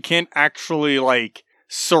flaw. She can't actually,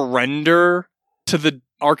 surrender to the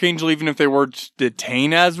Archangel even if they were to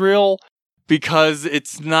detain Azrael, because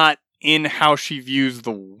it's not in how she views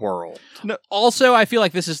the world. No, also, I feel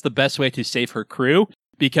like this is the best way to save her crew,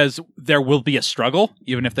 because there will be a struggle,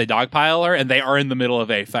 even if they dogpile her, and they are in the middle of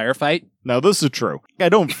a firefight. Now, this is true. I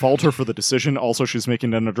don't fault her for the decision. Also, she's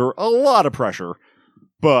making it under a lot of pressure.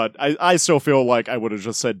 But I still feel like I would have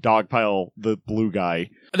just said dogpile the blue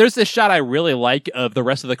guy. There's this shot I really like of the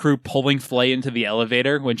rest of the crew pulling Flay into the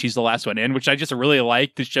elevator when she's the last one in, which I just really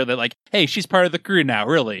like to show that, hey, she's part of the crew now,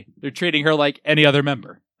 really. They're treating her like any other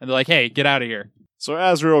member. And they're like, hey, get out of here. So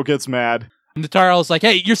Azrael gets mad. And Nataro's like,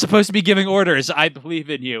 hey, you're supposed to be giving orders. I believe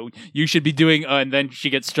in you. You should be doing... and then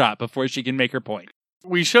she gets shot before she can make her point.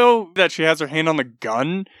 We show that she has her hand on the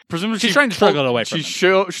gun. Presumably She's trying to struggle away from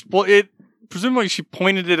it. Presumably she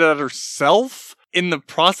pointed it at herself in the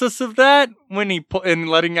process of that when and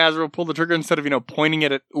letting Azrael pull the trigger instead of, pointing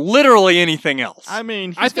it at literally anything else. I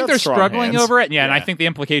mean, I think they're struggling hands. over it. Yeah, and I think the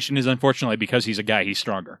implication is, unfortunately, because he's a guy, he's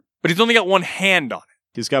stronger. But he's only got one hand on it.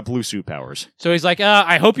 He's got blue suit powers. So he's like,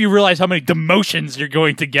 I hope you realize how many demotions you're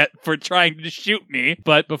going to get for trying to shoot me.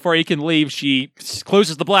 But before he can leave, she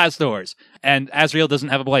closes the blast doors. And Azrael doesn't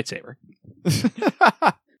have a lightsaber.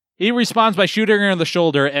 He responds by shooting her in the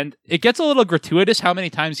shoulder, and it gets a little gratuitous how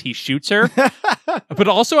many times he shoots her. But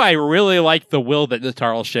also, I really like the will that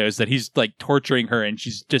Nataro shows, that he's, torturing her, and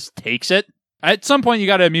she just takes it. At some point, you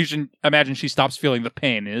gotta imagine she stops feeling the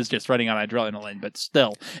pain and is just running on adrenaline, but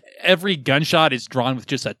still, every gunshot is drawn with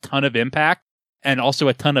just a ton of impact, and also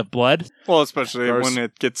a ton of blood. Well, especially when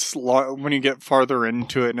it gets when you get farther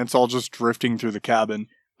into it, and it's all just drifting through the cabin.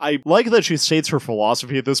 I like that she states her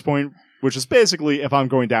philosophy at this point, which is basically, if I'm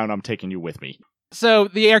going down, I'm taking you with me. So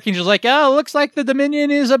the Archangel's like, oh, looks like the Dominion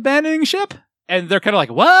is abandoning ship? And they're kind of like,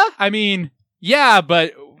 what? I mean, yeah,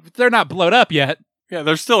 but they're not blown up yet. Yeah,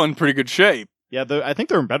 they're still in pretty good shape. Yeah, I think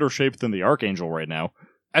they're in better shape than the Archangel right now.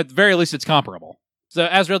 At the very least, it's comparable. So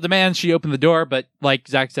Azrael demands she open the door, but like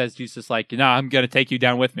Zach says, he's just like, no, I'm going to take you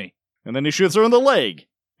down with me. And then he shoots her in the leg.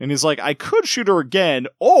 And he's like, I could shoot her again,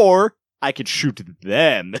 or I could shoot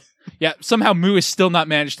them. Yeah, somehow Mu is still not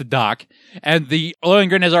managed to dock, and the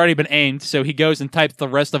Lohengrin has already been aimed, so he goes and types the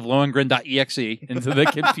rest of Lohengrin.exe into the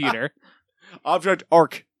computer. Object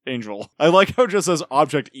Archangel. I like how it just says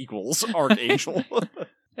object equals Archangel.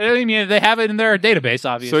 I mean, they have it in their database,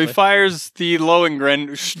 obviously. So he fires the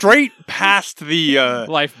Lohengrin straight past the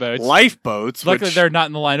lifeboats. Luckily, they're not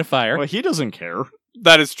in the line of fire. Well, he doesn't care.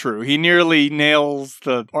 That is true. He nearly nails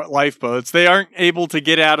the lifeboats. They aren't able to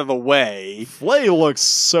get out of the way. Flay looks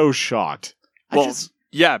so shocked.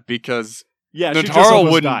 Yeah, because Nataro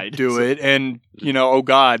wouldn't do it, and, oh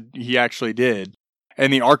god, he actually did.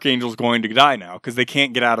 And the Archangel's going to die now, because they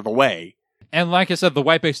can't get out of the way. And like I said, the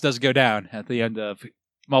white base does go down at the end of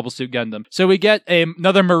Mobile Suit Gundam. So we get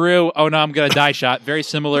another Maru, oh no, I'm gonna die shot, very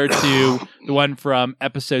similar to the one from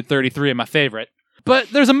episode 33, my favorite. But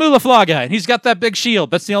there's a Mulaflaga, and he's got that big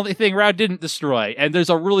shield. That's the only thing Rao didn't destroy. And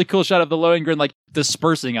there's a really cool shot of the Lohengrin,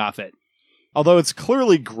 dispersing off it. Although it's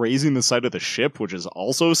clearly grazing the side of the ship, which is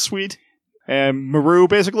also sweet. And Maru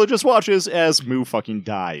basically just watches as Mu fucking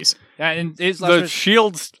dies. And his The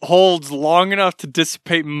shield holds long enough to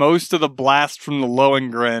dissipate most of the blast from the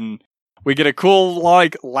Lohengrin. We get a cool,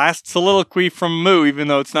 last soliloquy from Mu, even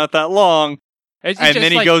though it's not that long. it's And just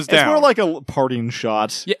then he like- goes down. It's more like a parting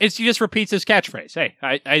shot. Yeah, he just repeats his catchphrase. Hey,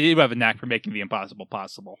 I do have a knack for making the impossible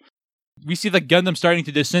possible. We see the Gundam starting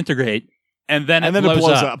to disintegrate, and then it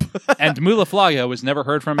blows up. And Mulaflaga was never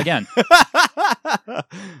heard from again.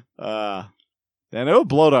 And it would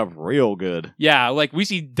blow it up real good. Yeah, like we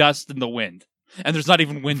see dust in the wind, and there's not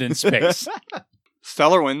even wind in space.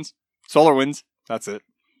 Stellar winds. Solar winds. That's it.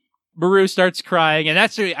 Maru starts crying, and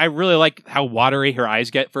I really like how watery her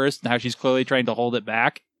eyes get first, and how she's clearly trying to hold it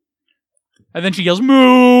back. And then she yells,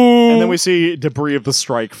 "Moo!" And then we see debris of the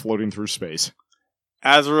strike floating through space.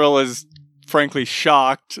 Azrael is frankly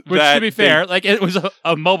shocked. Which, that to be fair, like it was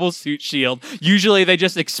a mobile suit shield. Usually they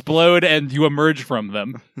just explode and you emerge from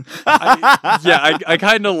them. I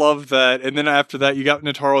kind of love that. And then after that, you got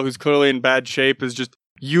Nataro, who's clearly in bad shape, is just,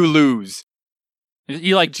 you lose.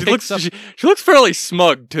 You like She picks looks, up- she looks fairly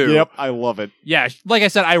smug, too. Yep, I love it. Yeah, like I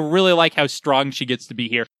said, I really like how strong she gets to be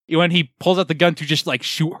here. When he pulls out the gun to just like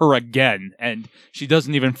shoot her again, and she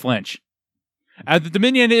doesn't even flinch. The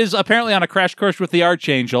Dominion is apparently on a crash course with the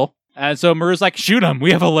Archangel, and so Maru's like, "Shoot him!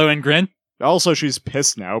 We have a Lohengrin." Also, she's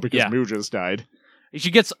pissed now because Yeah. Mu just died. She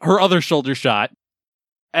gets her other shoulder shot,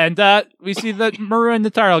 and we see that Maru and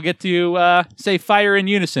Nataro get to say "fire" in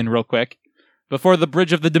unison real quick before the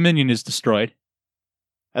bridge of the Dominion is destroyed.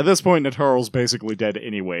 At this point, Nataro's basically dead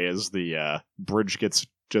anyway as the bridge gets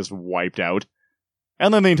just wiped out.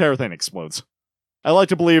 And then the entire thing explodes. I like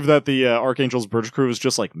to believe that the Archangel's bridge crew is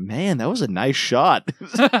just like, man, that was a nice shot.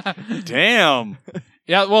 Damn.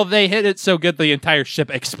 Yeah, well, they hit it so good the entire ship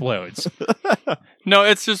explodes. No,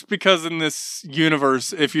 it's just because in this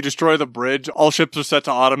universe, if you destroy the bridge, all ships are set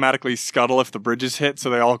to automatically scuttle if the bridge is hit, so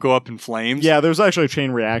they all go up in flames. Yeah, there's actually a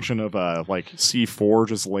chain reaction of like C4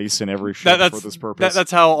 just lacing every ship for this purpose.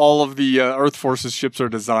 That's how all of the Earth Forces ships are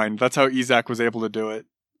designed. That's how Izak was able to do it.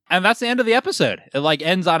 And that's the end of the episode. It like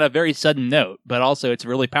ends on a very sudden note, but also it's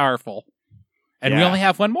really powerful. And we Yeah. only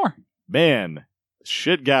have one more. Man,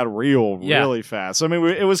 shit got real Yeah. really fast. I mean,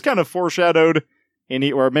 it was kind of foreshadowed,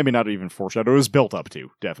 or maybe not even foreshadowed. It was built up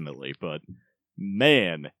to, definitely. But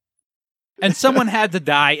man, And someone had to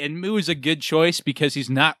die, and Mu is a good choice because he's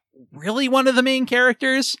not really one of the main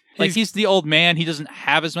characters. Like, he's the old man. He doesn't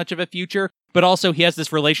have as much of a future, but also he has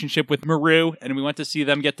this relationship with Maru, and we went to see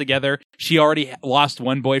them get together. She already lost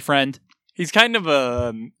one boyfriend. He's kind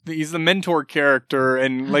of he's the mentor character,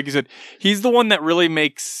 and like you said, he's the one that really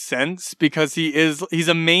makes sense because he's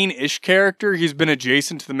a main-ish character. He's been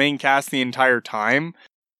adjacent to the main cast the entire time.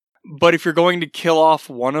 But if you're going to kill off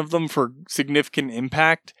one of them for significant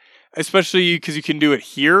impact, especially because you can do it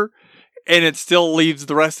here, and it still leaves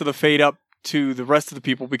the rest of the fate up to the rest of the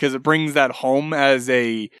people because it brings that home as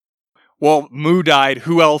Mu died,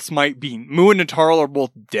 who else might be? Mu and Nataro are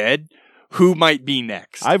both dead. Who might be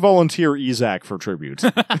next? I volunteer Izak for tribute.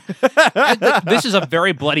 This is a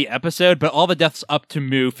very bloody episode, but all the deaths up to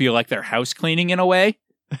Mu feel like they're house cleaning in a way,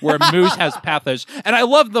 where Mu's has pathos. And I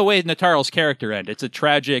love the way Nataro's character ends. It's a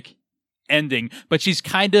tragic ending, but she's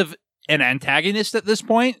kind of an antagonist at this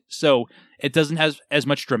point, so it doesn't have as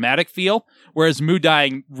much dramatic feel, whereas Mu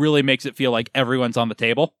dying really makes it feel like everyone's on the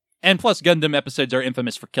table. And plus, Gundam episodes are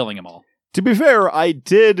infamous for killing them all. To be fair, I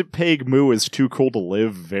did peg Mu as too cool to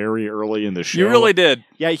live very early in the show. You really did.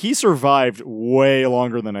 Yeah, he survived way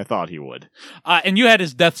longer than I thought he would. And you had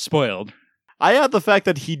his death spoiled. I had the fact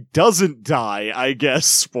that he doesn't die, I guess,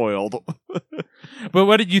 spoiled. But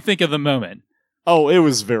what did you think of the moment? Oh, it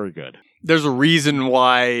was very good. There's a reason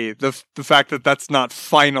why the fact that that's not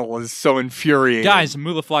final is so infuriating. Guys,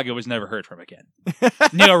 Mulaflaga was never heard from again.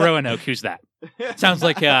 Neo Roanoke, who's that? Sounds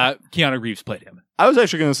like Keanu Reeves played him. I was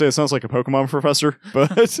actually going to say it sounds like a Pokemon professor,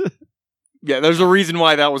 but Yeah, there's a reason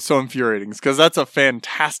why that was so infuriating. Because that's a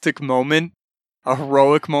fantastic moment, a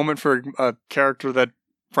heroic moment for a character that,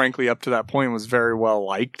 frankly, up to that point was very well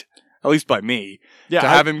liked, at least by me. yeah, To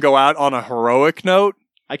have him go out on a heroic note.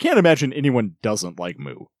 I can't imagine anyone doesn't like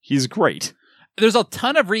Mu. He's great. There's a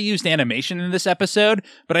ton of reused animation in this episode,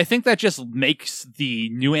 but I think that just makes the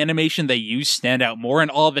new animation they use stand out more, and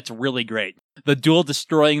all of it's really great. The duel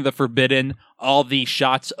destroying the Forbidden, all the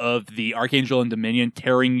shots of the Archangel and Dominion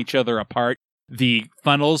tearing each other apart, the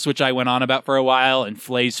funnels, which I went on about for a while, and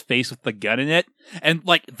Flay's face with the gun in it, and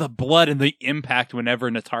like the blood and the impact whenever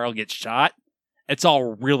Nataro gets shot. It's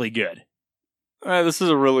all really good. This is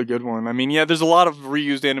a really good one. I mean, yeah, there's a lot of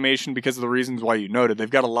reused animation because of the reasons why you noted. They've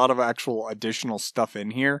got a lot of actual additional stuff in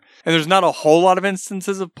here. And there's not a whole lot of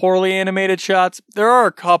instances of poorly animated shots. There are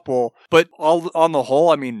a couple, but all on the whole,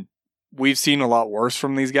 I mean, we've seen a lot worse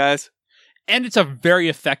from these guys. And it's a very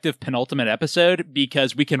effective penultimate episode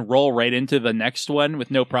because we can roll right into the next one with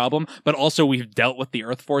no problem. But also we've dealt with the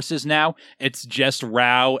Earth forces now. It's just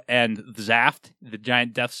Rao and Zaft, the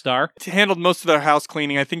giant Death Star. It's handled most of their house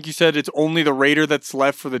cleaning. I think you said it's only the Raider that's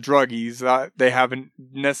left for the druggies that they haven't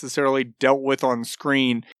necessarily dealt with on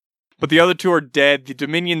screen. But the other two are dead. The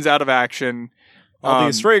Dominion's out of action. The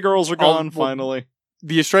Astray Girls are gone, finally.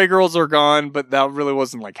 The Astray Girls are gone, but that really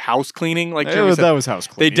wasn't like house cleaning. Like Jeremy said, that was house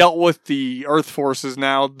cleaning. They dealt with the Earth forces.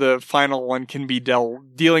 Now the final one can be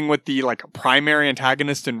dealing with the like primary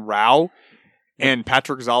antagonist in Rao and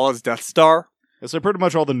Patrick Zala's Death Star. Yeah, so pretty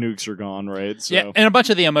much all the nukes are gone, right? So. Yeah, and a bunch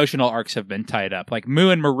of the emotional arcs have been tied up. Like Mu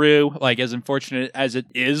and Maru, like as unfortunate as it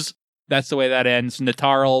is, that's the way that ends.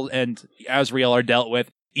 Natarl and Azrael are dealt with.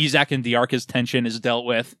 Izak and Diarka's tension is dealt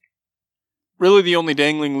with. Really, the only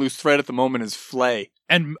dangling loose thread at the moment is Flay.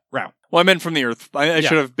 And Rao. Well, I meant from the Earth. I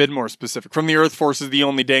should have been more specific. From the Earth forces, the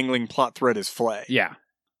only dangling plot thread is Flay. Yeah.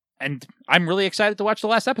 And I'm really excited to watch the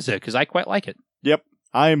last episode because I quite like it. Yep.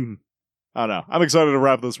 I don't know. I'm excited to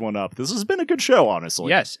wrap this one up. This has been a good show, honestly.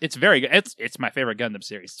 Yes, it's very good. It's my favorite Gundam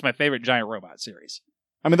series. It's my favorite giant robot series.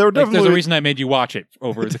 I mean, there were definitely... There's a reason I made you watch it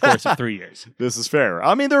over the course of 3 years. This is fair.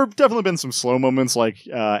 I mean, there have definitely been some slow moments, like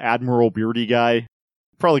Admiral Beardy Guy.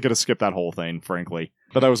 Probably could have skipped that whole thing, frankly.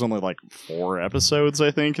 But that was only like 4 episodes,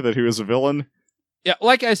 I think, that he was a villain. Yeah,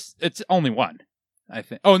 it's only one, I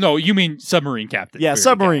think. Oh, no, you mean Submarine Captain. Yeah, Beardy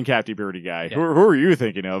Submarine Guy. Captain Beardy Guy. Yeah. Who are you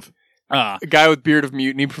thinking of? A guy with beard of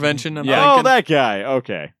mutiny prevention. I'm Oh, thinking. that guy.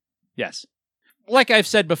 Okay. Yes. Like I've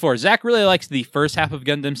said before, Zach really likes the first half of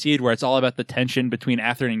Gundam Seed, where it's all about the tension between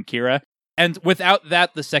Atherin and Kira. And without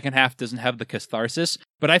that, the second half doesn't have the catharsis.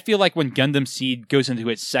 But I feel like when Gundam Seed goes into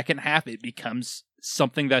its second half, it becomes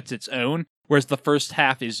something that's its own, whereas the first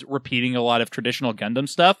half is repeating a lot of traditional Gundam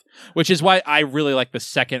stuff, which is why I really like the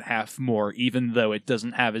second half more, even though it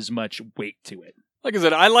doesn't have as much weight to it. Like I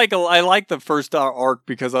said, I like the first arc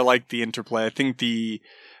because I like the interplay. I think the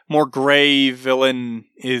more gray villain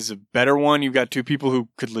is a better one. You've got two people who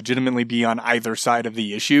could legitimately be on either side of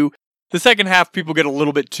the issue. The second half, people get a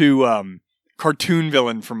little bit too cartoon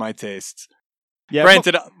villain for my tastes. Yeah,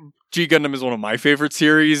 Granted, G Gundam is one of my favorite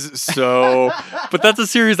series, so... but that's a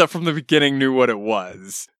series that from the beginning knew what it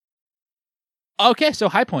was. Okay, so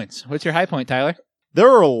high points. What's your high point, Tyler? there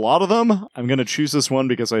are a lot of them. I'm going to choose this one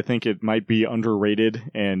because I think it might be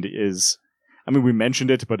underrated and is... I mean, we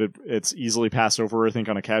mentioned it, but it's easily passed over, I think,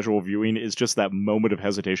 on a casual viewing, is just that moment of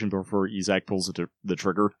hesitation before Izak pulls the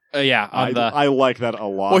trigger. Yeah, I like that a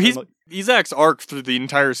lot. Well, Izak's arc through the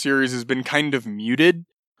entire series has been kind of muted.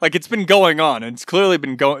 Like, it's been going on, and it's clearly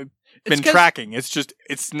been tracking. It's just,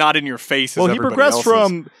 it's not in your face as he everybody progressed else's.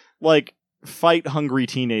 from, like, fight-hungry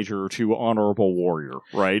teenager to honorable warrior,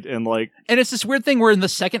 right? And it's this weird thing where in the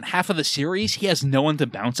second half of the series, he has no one to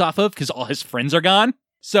bounce off of because all his friends are gone.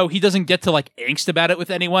 So he doesn't get to, like, angst about it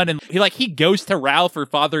with anyone. And he goes to Ral for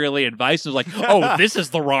fatherly advice and is like, oh, this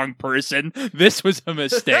is the wrong person. This was a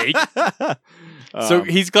mistake. So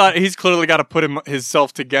he's clearly got to put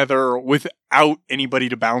himself together without anybody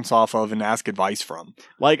to bounce off of and ask advice from.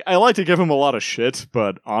 Like, I like to give him a lot of shit,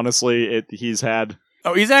 but honestly, he's had...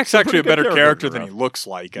 Oh, he's actually a better character than growth. he looks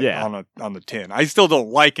like Yeah. on the tin. I still don't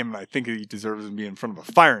like him, and I think he deserves to be in front of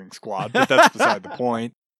a firing squad, but that's beside the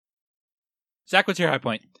point. Zach, what's your high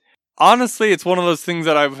point? Honestly, it's one of those things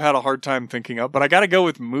that I've had a hard time thinking of, but I gotta go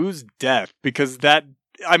with Mu's death, because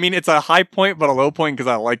it's a high point, but a low point because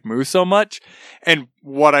I like Mu so much, and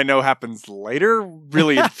what I know happens later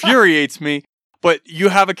really infuriates me. But you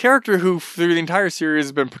have a character who, through the entire series,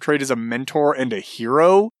 has been portrayed as a mentor and a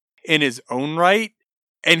hero in his own right,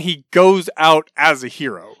 and he goes out as a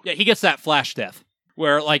hero. Yeah, he gets that flash death,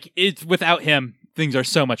 where, it's without him, things are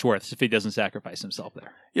so much worse if he doesn't sacrifice himself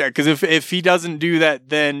there. Yeah, because if he doesn't do that,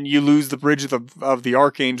 then you lose the bridge of the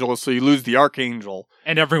Archangel, so you lose the Archangel.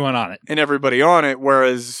 And everyone on it. And everybody on it,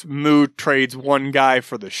 whereas Mu trades one guy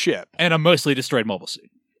for the ship. And a mostly destroyed mobile suit.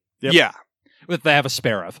 Yep. Yeah. That they have a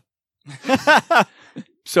spare of.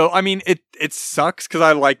 So, I mean, it sucks because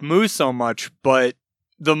I like Mu so much, but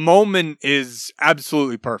the moment is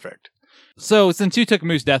absolutely perfect. So, since you took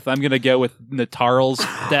Mu's death, I'm going to go with Natarl's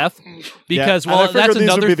death. Because, I figured that's these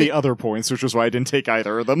another would be the other points, which is why I didn't take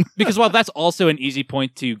either of them. Because while that's also an easy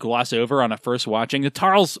point to gloss over on a first watching,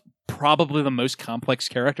 Natarl's probably the most complex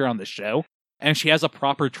character on the show, and she has a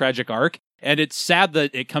proper tragic arc, and it's sad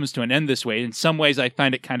that it comes to an end this way. In some ways, I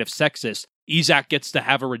find it kind of sexist, Izak gets to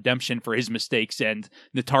have a redemption for his mistakes and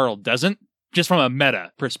Nataral doesn't, just from a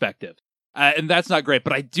meta perspective. And that's not great,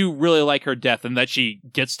 but I do really like her death and that she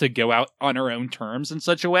gets to go out on her own terms in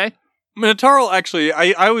such a way. Nataral, actually,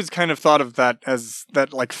 I always kind of thought of that as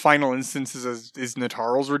that, like, final instances is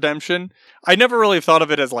Nataral's redemption. I never really thought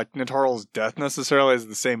of it as, like, Nataral's death necessarily as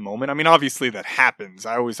the same moment. I mean, obviously that happens.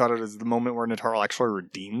 I always thought it as the moment where Nataral actually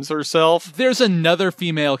redeems herself. There's another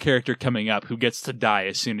female character coming up who gets to die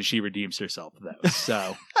as soon as she redeems herself, though.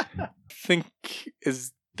 So, I think,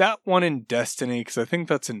 is that one in Destiny? Because I think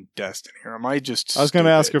that's in Destiny. Or am I just I was going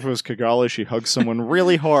to ask stupid? if it was Kigali. She hugs someone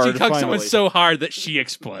really hard. she hugs finally. someone so hard that she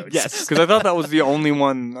explodes. Yes. Because I thought that was the only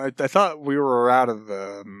one. I thought we were out of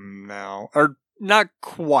them now. Or not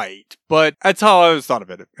quite, but that's how I always thought of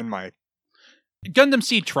it in my... Gundam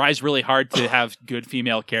Seed tries really hard to have good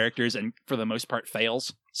female characters and for the most part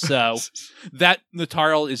fails. So that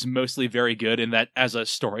Nataral is mostly very good and that as a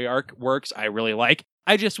story arc works, I really like.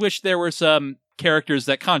 I just wish there were some characters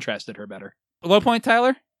that contrasted her better. Low point,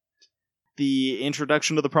 Tyler? The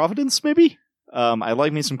introduction to the Providence, maybe? I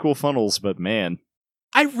like me some cool funnels, but man.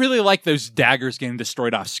 I really like those daggers getting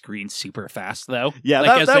destroyed off screen super fast, though. Yeah,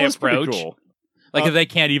 like, that was pretty cool. Like if they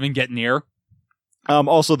can't even get near.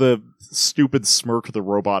 Also, the stupid smirk the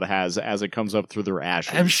robot has as it comes up through their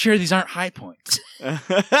ashes. I'm sure these aren't high points.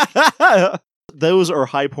 Those are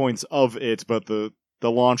high points of it, but the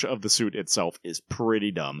launch of the suit itself is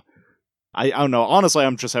pretty dumb. I don't know. Honestly,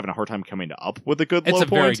 I'm just having a hard time coming up with a good It's low a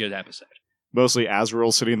very point. good episode. Mostly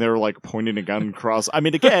Azrael sitting there, like, pointing a gun across. I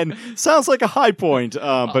mean, again, sounds like a high point,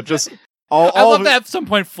 but just... I all love of that at some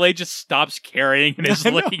point Flay just stops carrying and is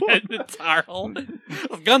I know. looking at Nataral.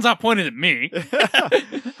 The gun's not pointed at me.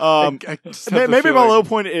 I just have the Maybe my feeling- low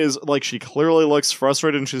point is, like, she clearly looks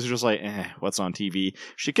frustrated and she's just like, what's on TV?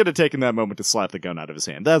 She could have taken that moment to slap the gun out of his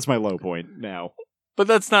hand. That's my low point now. But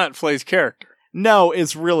that's not Flay's character. No,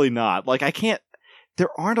 it's really not. Like, I can't... There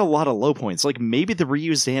aren't a lot of low points. Like, maybe the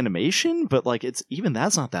reused animation, but, like,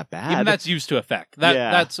 that's not that bad. Even that's used to effect.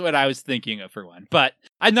 Yeah. That's what I was thinking of for one. But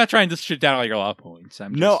I'm not trying to shit down all your low points.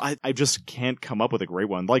 No, I just can't come up with a great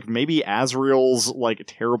one. Like, maybe Azrael's, like,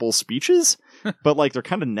 terrible speeches, but, like, they're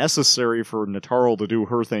kind of necessary for Nataral to do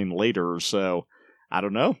her thing later, so I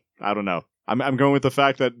don't know. I'm going with the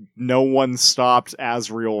fact that no one stopped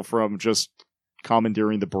Azrael from just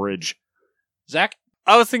commandeering the bridge. Zach?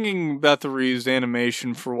 I was thinking about the reused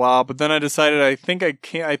animation for a while, but then I decided I think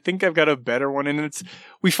I've got a better one, and it's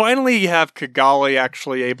we finally have Kigali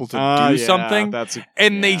actually able to do something,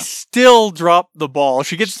 they still drop the ball.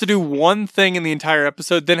 She gets to do one thing in the entire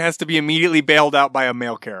episode, then has to be immediately bailed out by a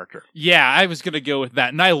male character. Yeah, I was going to go with that.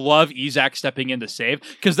 And I love Izak stepping in to save,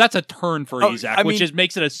 because that's a turn for Izak, which just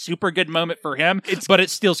makes it a super good moment for him, but it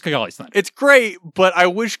steals Kigali's thunder. It's great, but I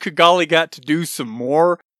wish Kigali got to do some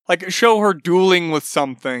more. Like, show her dueling with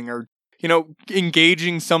something, or,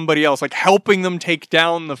 engaging somebody else, like helping them take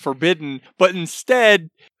down the Forbidden, but instead,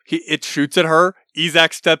 it shoots at her,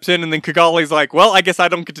 Izak steps in, and then Kigali's like, well, I guess I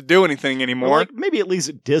don't get to do anything anymore. Or, like, maybe at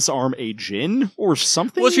least disarm a Jin, or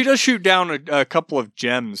something? Well, she does shoot down a couple of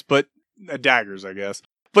gems, but daggers, I guess.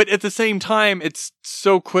 But at the same time, it's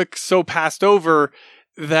so quick, so passed over,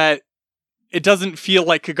 that it doesn't feel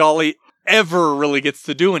like Kigali ever really gets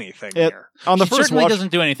to do anything here. On the She first certainly watch,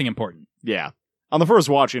 doesn't do anything important. yeah. On the first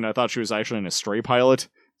watching, I thought she was actually in a stray pilot,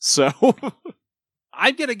 so...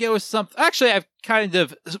 I'm going to go with something. Actually, I've kind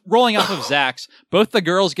of rolling off of Zach's. Both the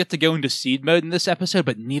girls get to go into seed mode in this episode,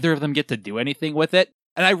 but neither of them get to do anything with it.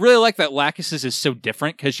 And I really like that Lacus's is so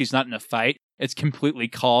different because she's not in a fight. It's completely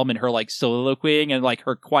calm in her like soliloquying and like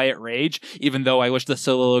her quiet rage, even though I wish the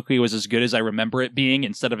soliloquy was as good as I remember it being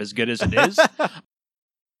instead of as good as it is.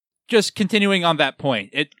 Just continuing on that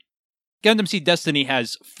point, Gundam Seed Destiny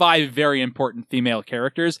has 5 very important female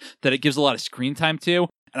characters that it gives a lot of screen time to,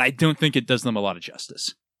 and I don't think it does them a lot of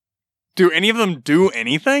justice. Do any of them do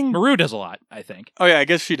anything? Maru does a lot, I think. Oh yeah, I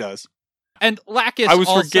guess she does. And Lacus I was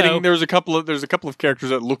also, forgetting there's a couple of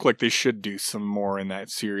characters that look like they should do some more in that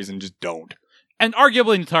series and just don't. And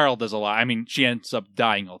arguably Nataral does a lot. I mean, she ends up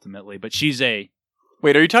dying ultimately, but she's a...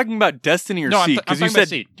 Wait, are you talking about Destiny or No, I'm Seed? talking you about said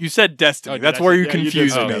Seed. you said Destiny. Oh, did That's I where say- you're yeah, you did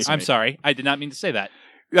confusing say me. Destiny. I'm sorry. I did not mean to say that.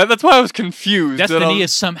 Yeah, that's why I was confused. Destiny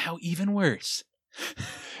is somehow even worse.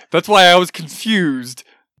 That's why I was confused.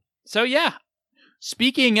 So yeah.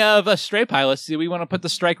 Speaking of stray pilots, do we want to put the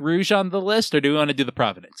Strike Rouge on the list, or do we want to do the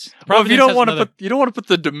Providence? The Well, if you Providence don't has want to another- put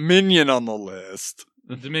the Dominion on the list.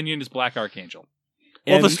 The Dominion is Black Archangel.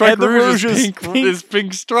 Well, the Strike the Rouge Rouge is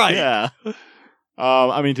pink stripe. Yeah.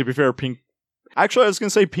 I mean, to be fair, Pink Actually, I was going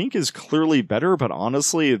to say pink is clearly better, but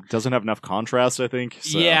honestly, it doesn't have enough contrast, I think.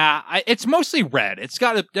 So. Yeah, it's mostly red. It's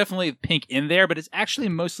got definitely pink in there, but it's actually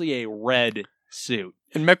mostly a red suit.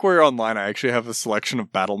 In MechWarrior Online, I actually have a selection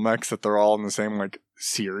of battle mechs that they're all in the same like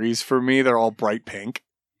series for me. They're all bright pink.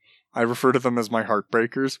 I refer to them as my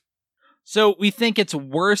heartbreakers. So we think it's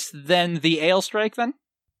worse than the Ale Strike then?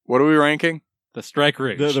 What are we ranking? The Strike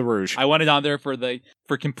Rouge. The Rouge. I want it on there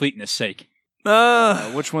for completeness sake.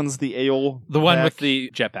 Which one's the ale? The one pack? with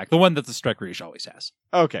the jetpack. The one that the Strike Rouge always has.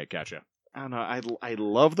 Okay, gotcha. I don't know. I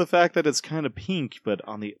love the fact that it's kind of pink, but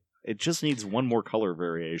it just needs one more color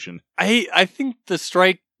variation. I think the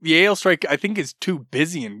Ale Strike, I think is too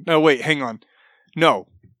busy. No, wait, hang on. No,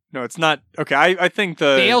 it's not. Okay, I think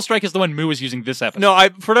the Ale Strike is the one Moo is using this episode. No,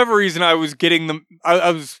 for whatever reason, I was getting them.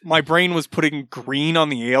 My brain was putting green on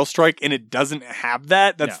the Ale Strike, and it doesn't have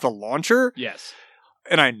that. That's the launcher. Yes.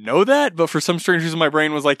 And I know that, but for some strange reason, my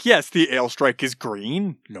brain was like, yes, the Ale Strike is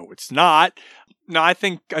green. No, it's not. No, I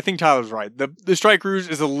think Tyler's right. The Strike Rouge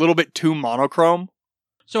is a little bit too monochrome.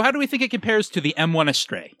 So how do we think it compares to the M1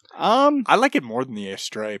 Astray? I like it more than the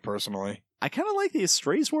Astray, personally. I kind of like the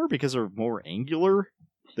Astrays more because they're more angular.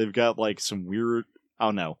 They've got like some weird... I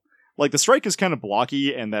don't know. Like the Strike is kind of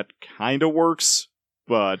blocky, and that kind of works,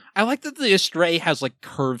 but... I like that the Astray has like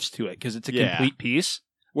curves to it because it's a complete piece,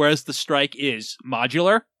 whereas the Strike is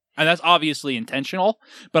modular, and that's obviously intentional,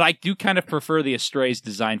 but I do kind of prefer the Astray's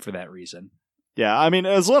design for that reason. Yeah, I mean,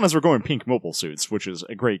 as long as we're going pink mobile suits, which is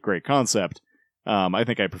a great, great concept, I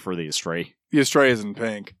think I prefer the Astray. The Astray isn't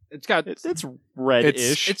pink. It's got... It's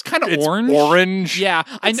red-ish. It's kind of It's orange. orange. Yeah,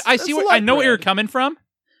 I see what... I know where you're coming from.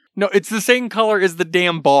 No, it's the same color as the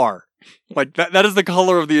damn bar. Like, that is the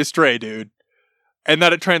color of the Astray, dude. And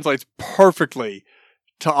that it translates perfectly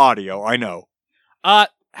to audio, I know.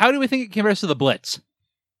 How do we think it compares to the Blitz?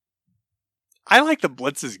 I like the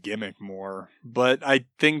Blitz's gimmick more, but I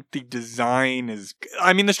think the design is...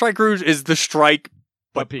 I mean, the Strike Rouge is the Strike,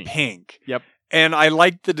 but pink. Yep. And I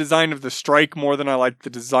like the design of the Strike more than I like the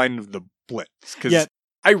design of the Blitz. Because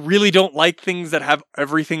I really don't like things that have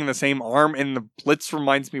everything in the same arm, and the Blitz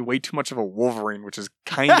reminds me way too much of a Wolverine, which is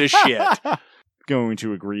kind of shit. Going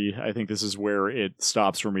to agree. I think this is where it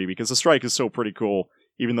stops for me, because the Strike is so pretty cool,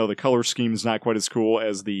 even though the color scheme is not quite as cool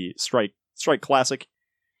as the Strike Classic,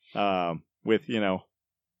 with,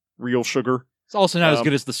 real sugar. It's also not as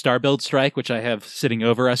good as the Starbuild Strike, which I have sitting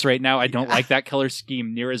over us right now. I don't like that color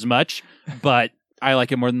scheme near as much, but I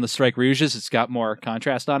like it more than the Strike Rouges. It's got more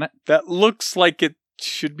contrast on it. That looks like it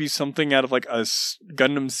should be something out of like a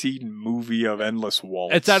Gundam Seed movie of Endless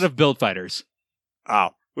Waltz. It's out of Build Fighters.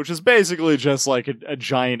 Oh. Which is basically just like a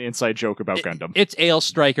giant inside joke about Gundam. Its Ale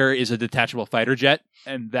Striker is a detachable fighter jet,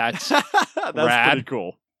 and that's rad. Pretty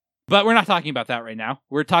cool. But we're not talking about that right now.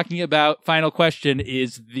 We're talking about, final question,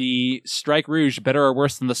 is the Strike Rouge better or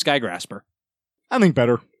worse than the Sky Grasper? I think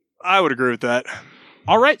better. I would agree with that.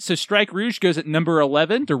 All right, so Strike Rouge goes at number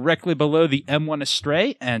 11, directly below the M1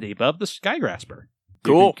 Astray and above the Sky Grasper.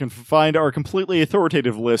 Cool. You can find our completely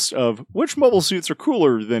authoritative list of which mobile suits are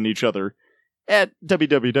cooler than each other at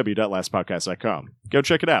www.lastpodcast.com. Go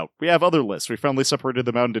check it out. We have other lists. We finally separated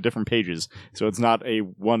them out into different pages, so it's not a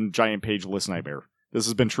one giant page list nightmare. This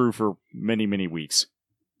has been true for many, many weeks.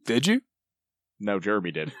 Did you? No,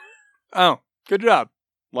 Jeremy did. Oh, good job.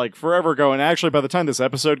 Like, forever ago, and actually by the time this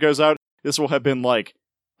episode goes out, this will have been, like,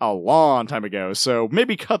 a long time ago, so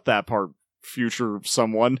maybe cut that part, future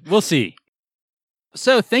someone. We'll see.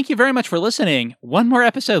 So, thank you very much for listening. One more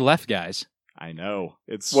episode left, guys. I know.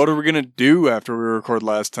 What are we going to do after we record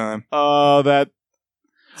last time? I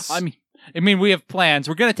mean, we have plans.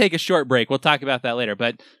 We're going to take a short break. We'll talk about that later,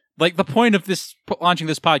 but... Like, the point of launching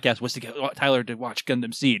this podcast was to get Tyler to watch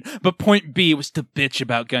Gundam Seed. But point B was to bitch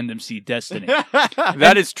about Gundam Seed Destiny.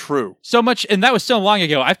 That is true. So much, and that was so long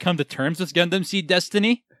ago. I've come to terms with Gundam Seed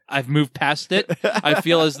Destiny. I've moved past it. I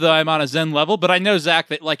feel as though I'm on a Zen level. But I know, Zach,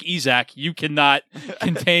 that like Ezak, you cannot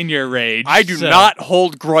contain your rage. I do not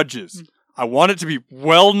hold grudges. I want it to be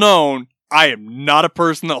well known I am not a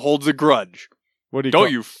person that holds a grudge. What do you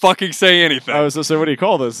Don't you fucking say anything. I was going to say, what do you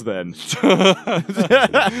call this then?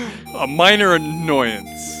 A minor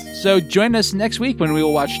annoyance. So join us next week when we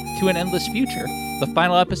will watch To an Endless Future, the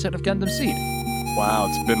final episode of Gundam Seed. Wow,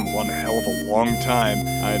 it's been one hell of a long time.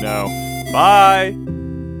 I know. Bye!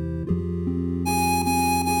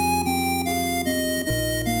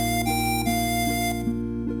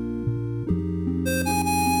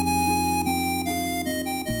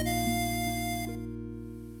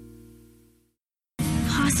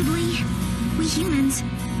 Possibly, we humans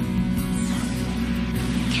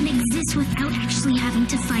can exist without actually having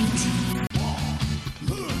to fight.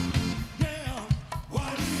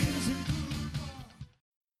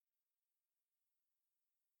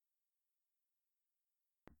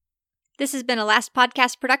 This has been a Last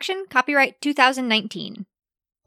Podcast production, copyright 2019.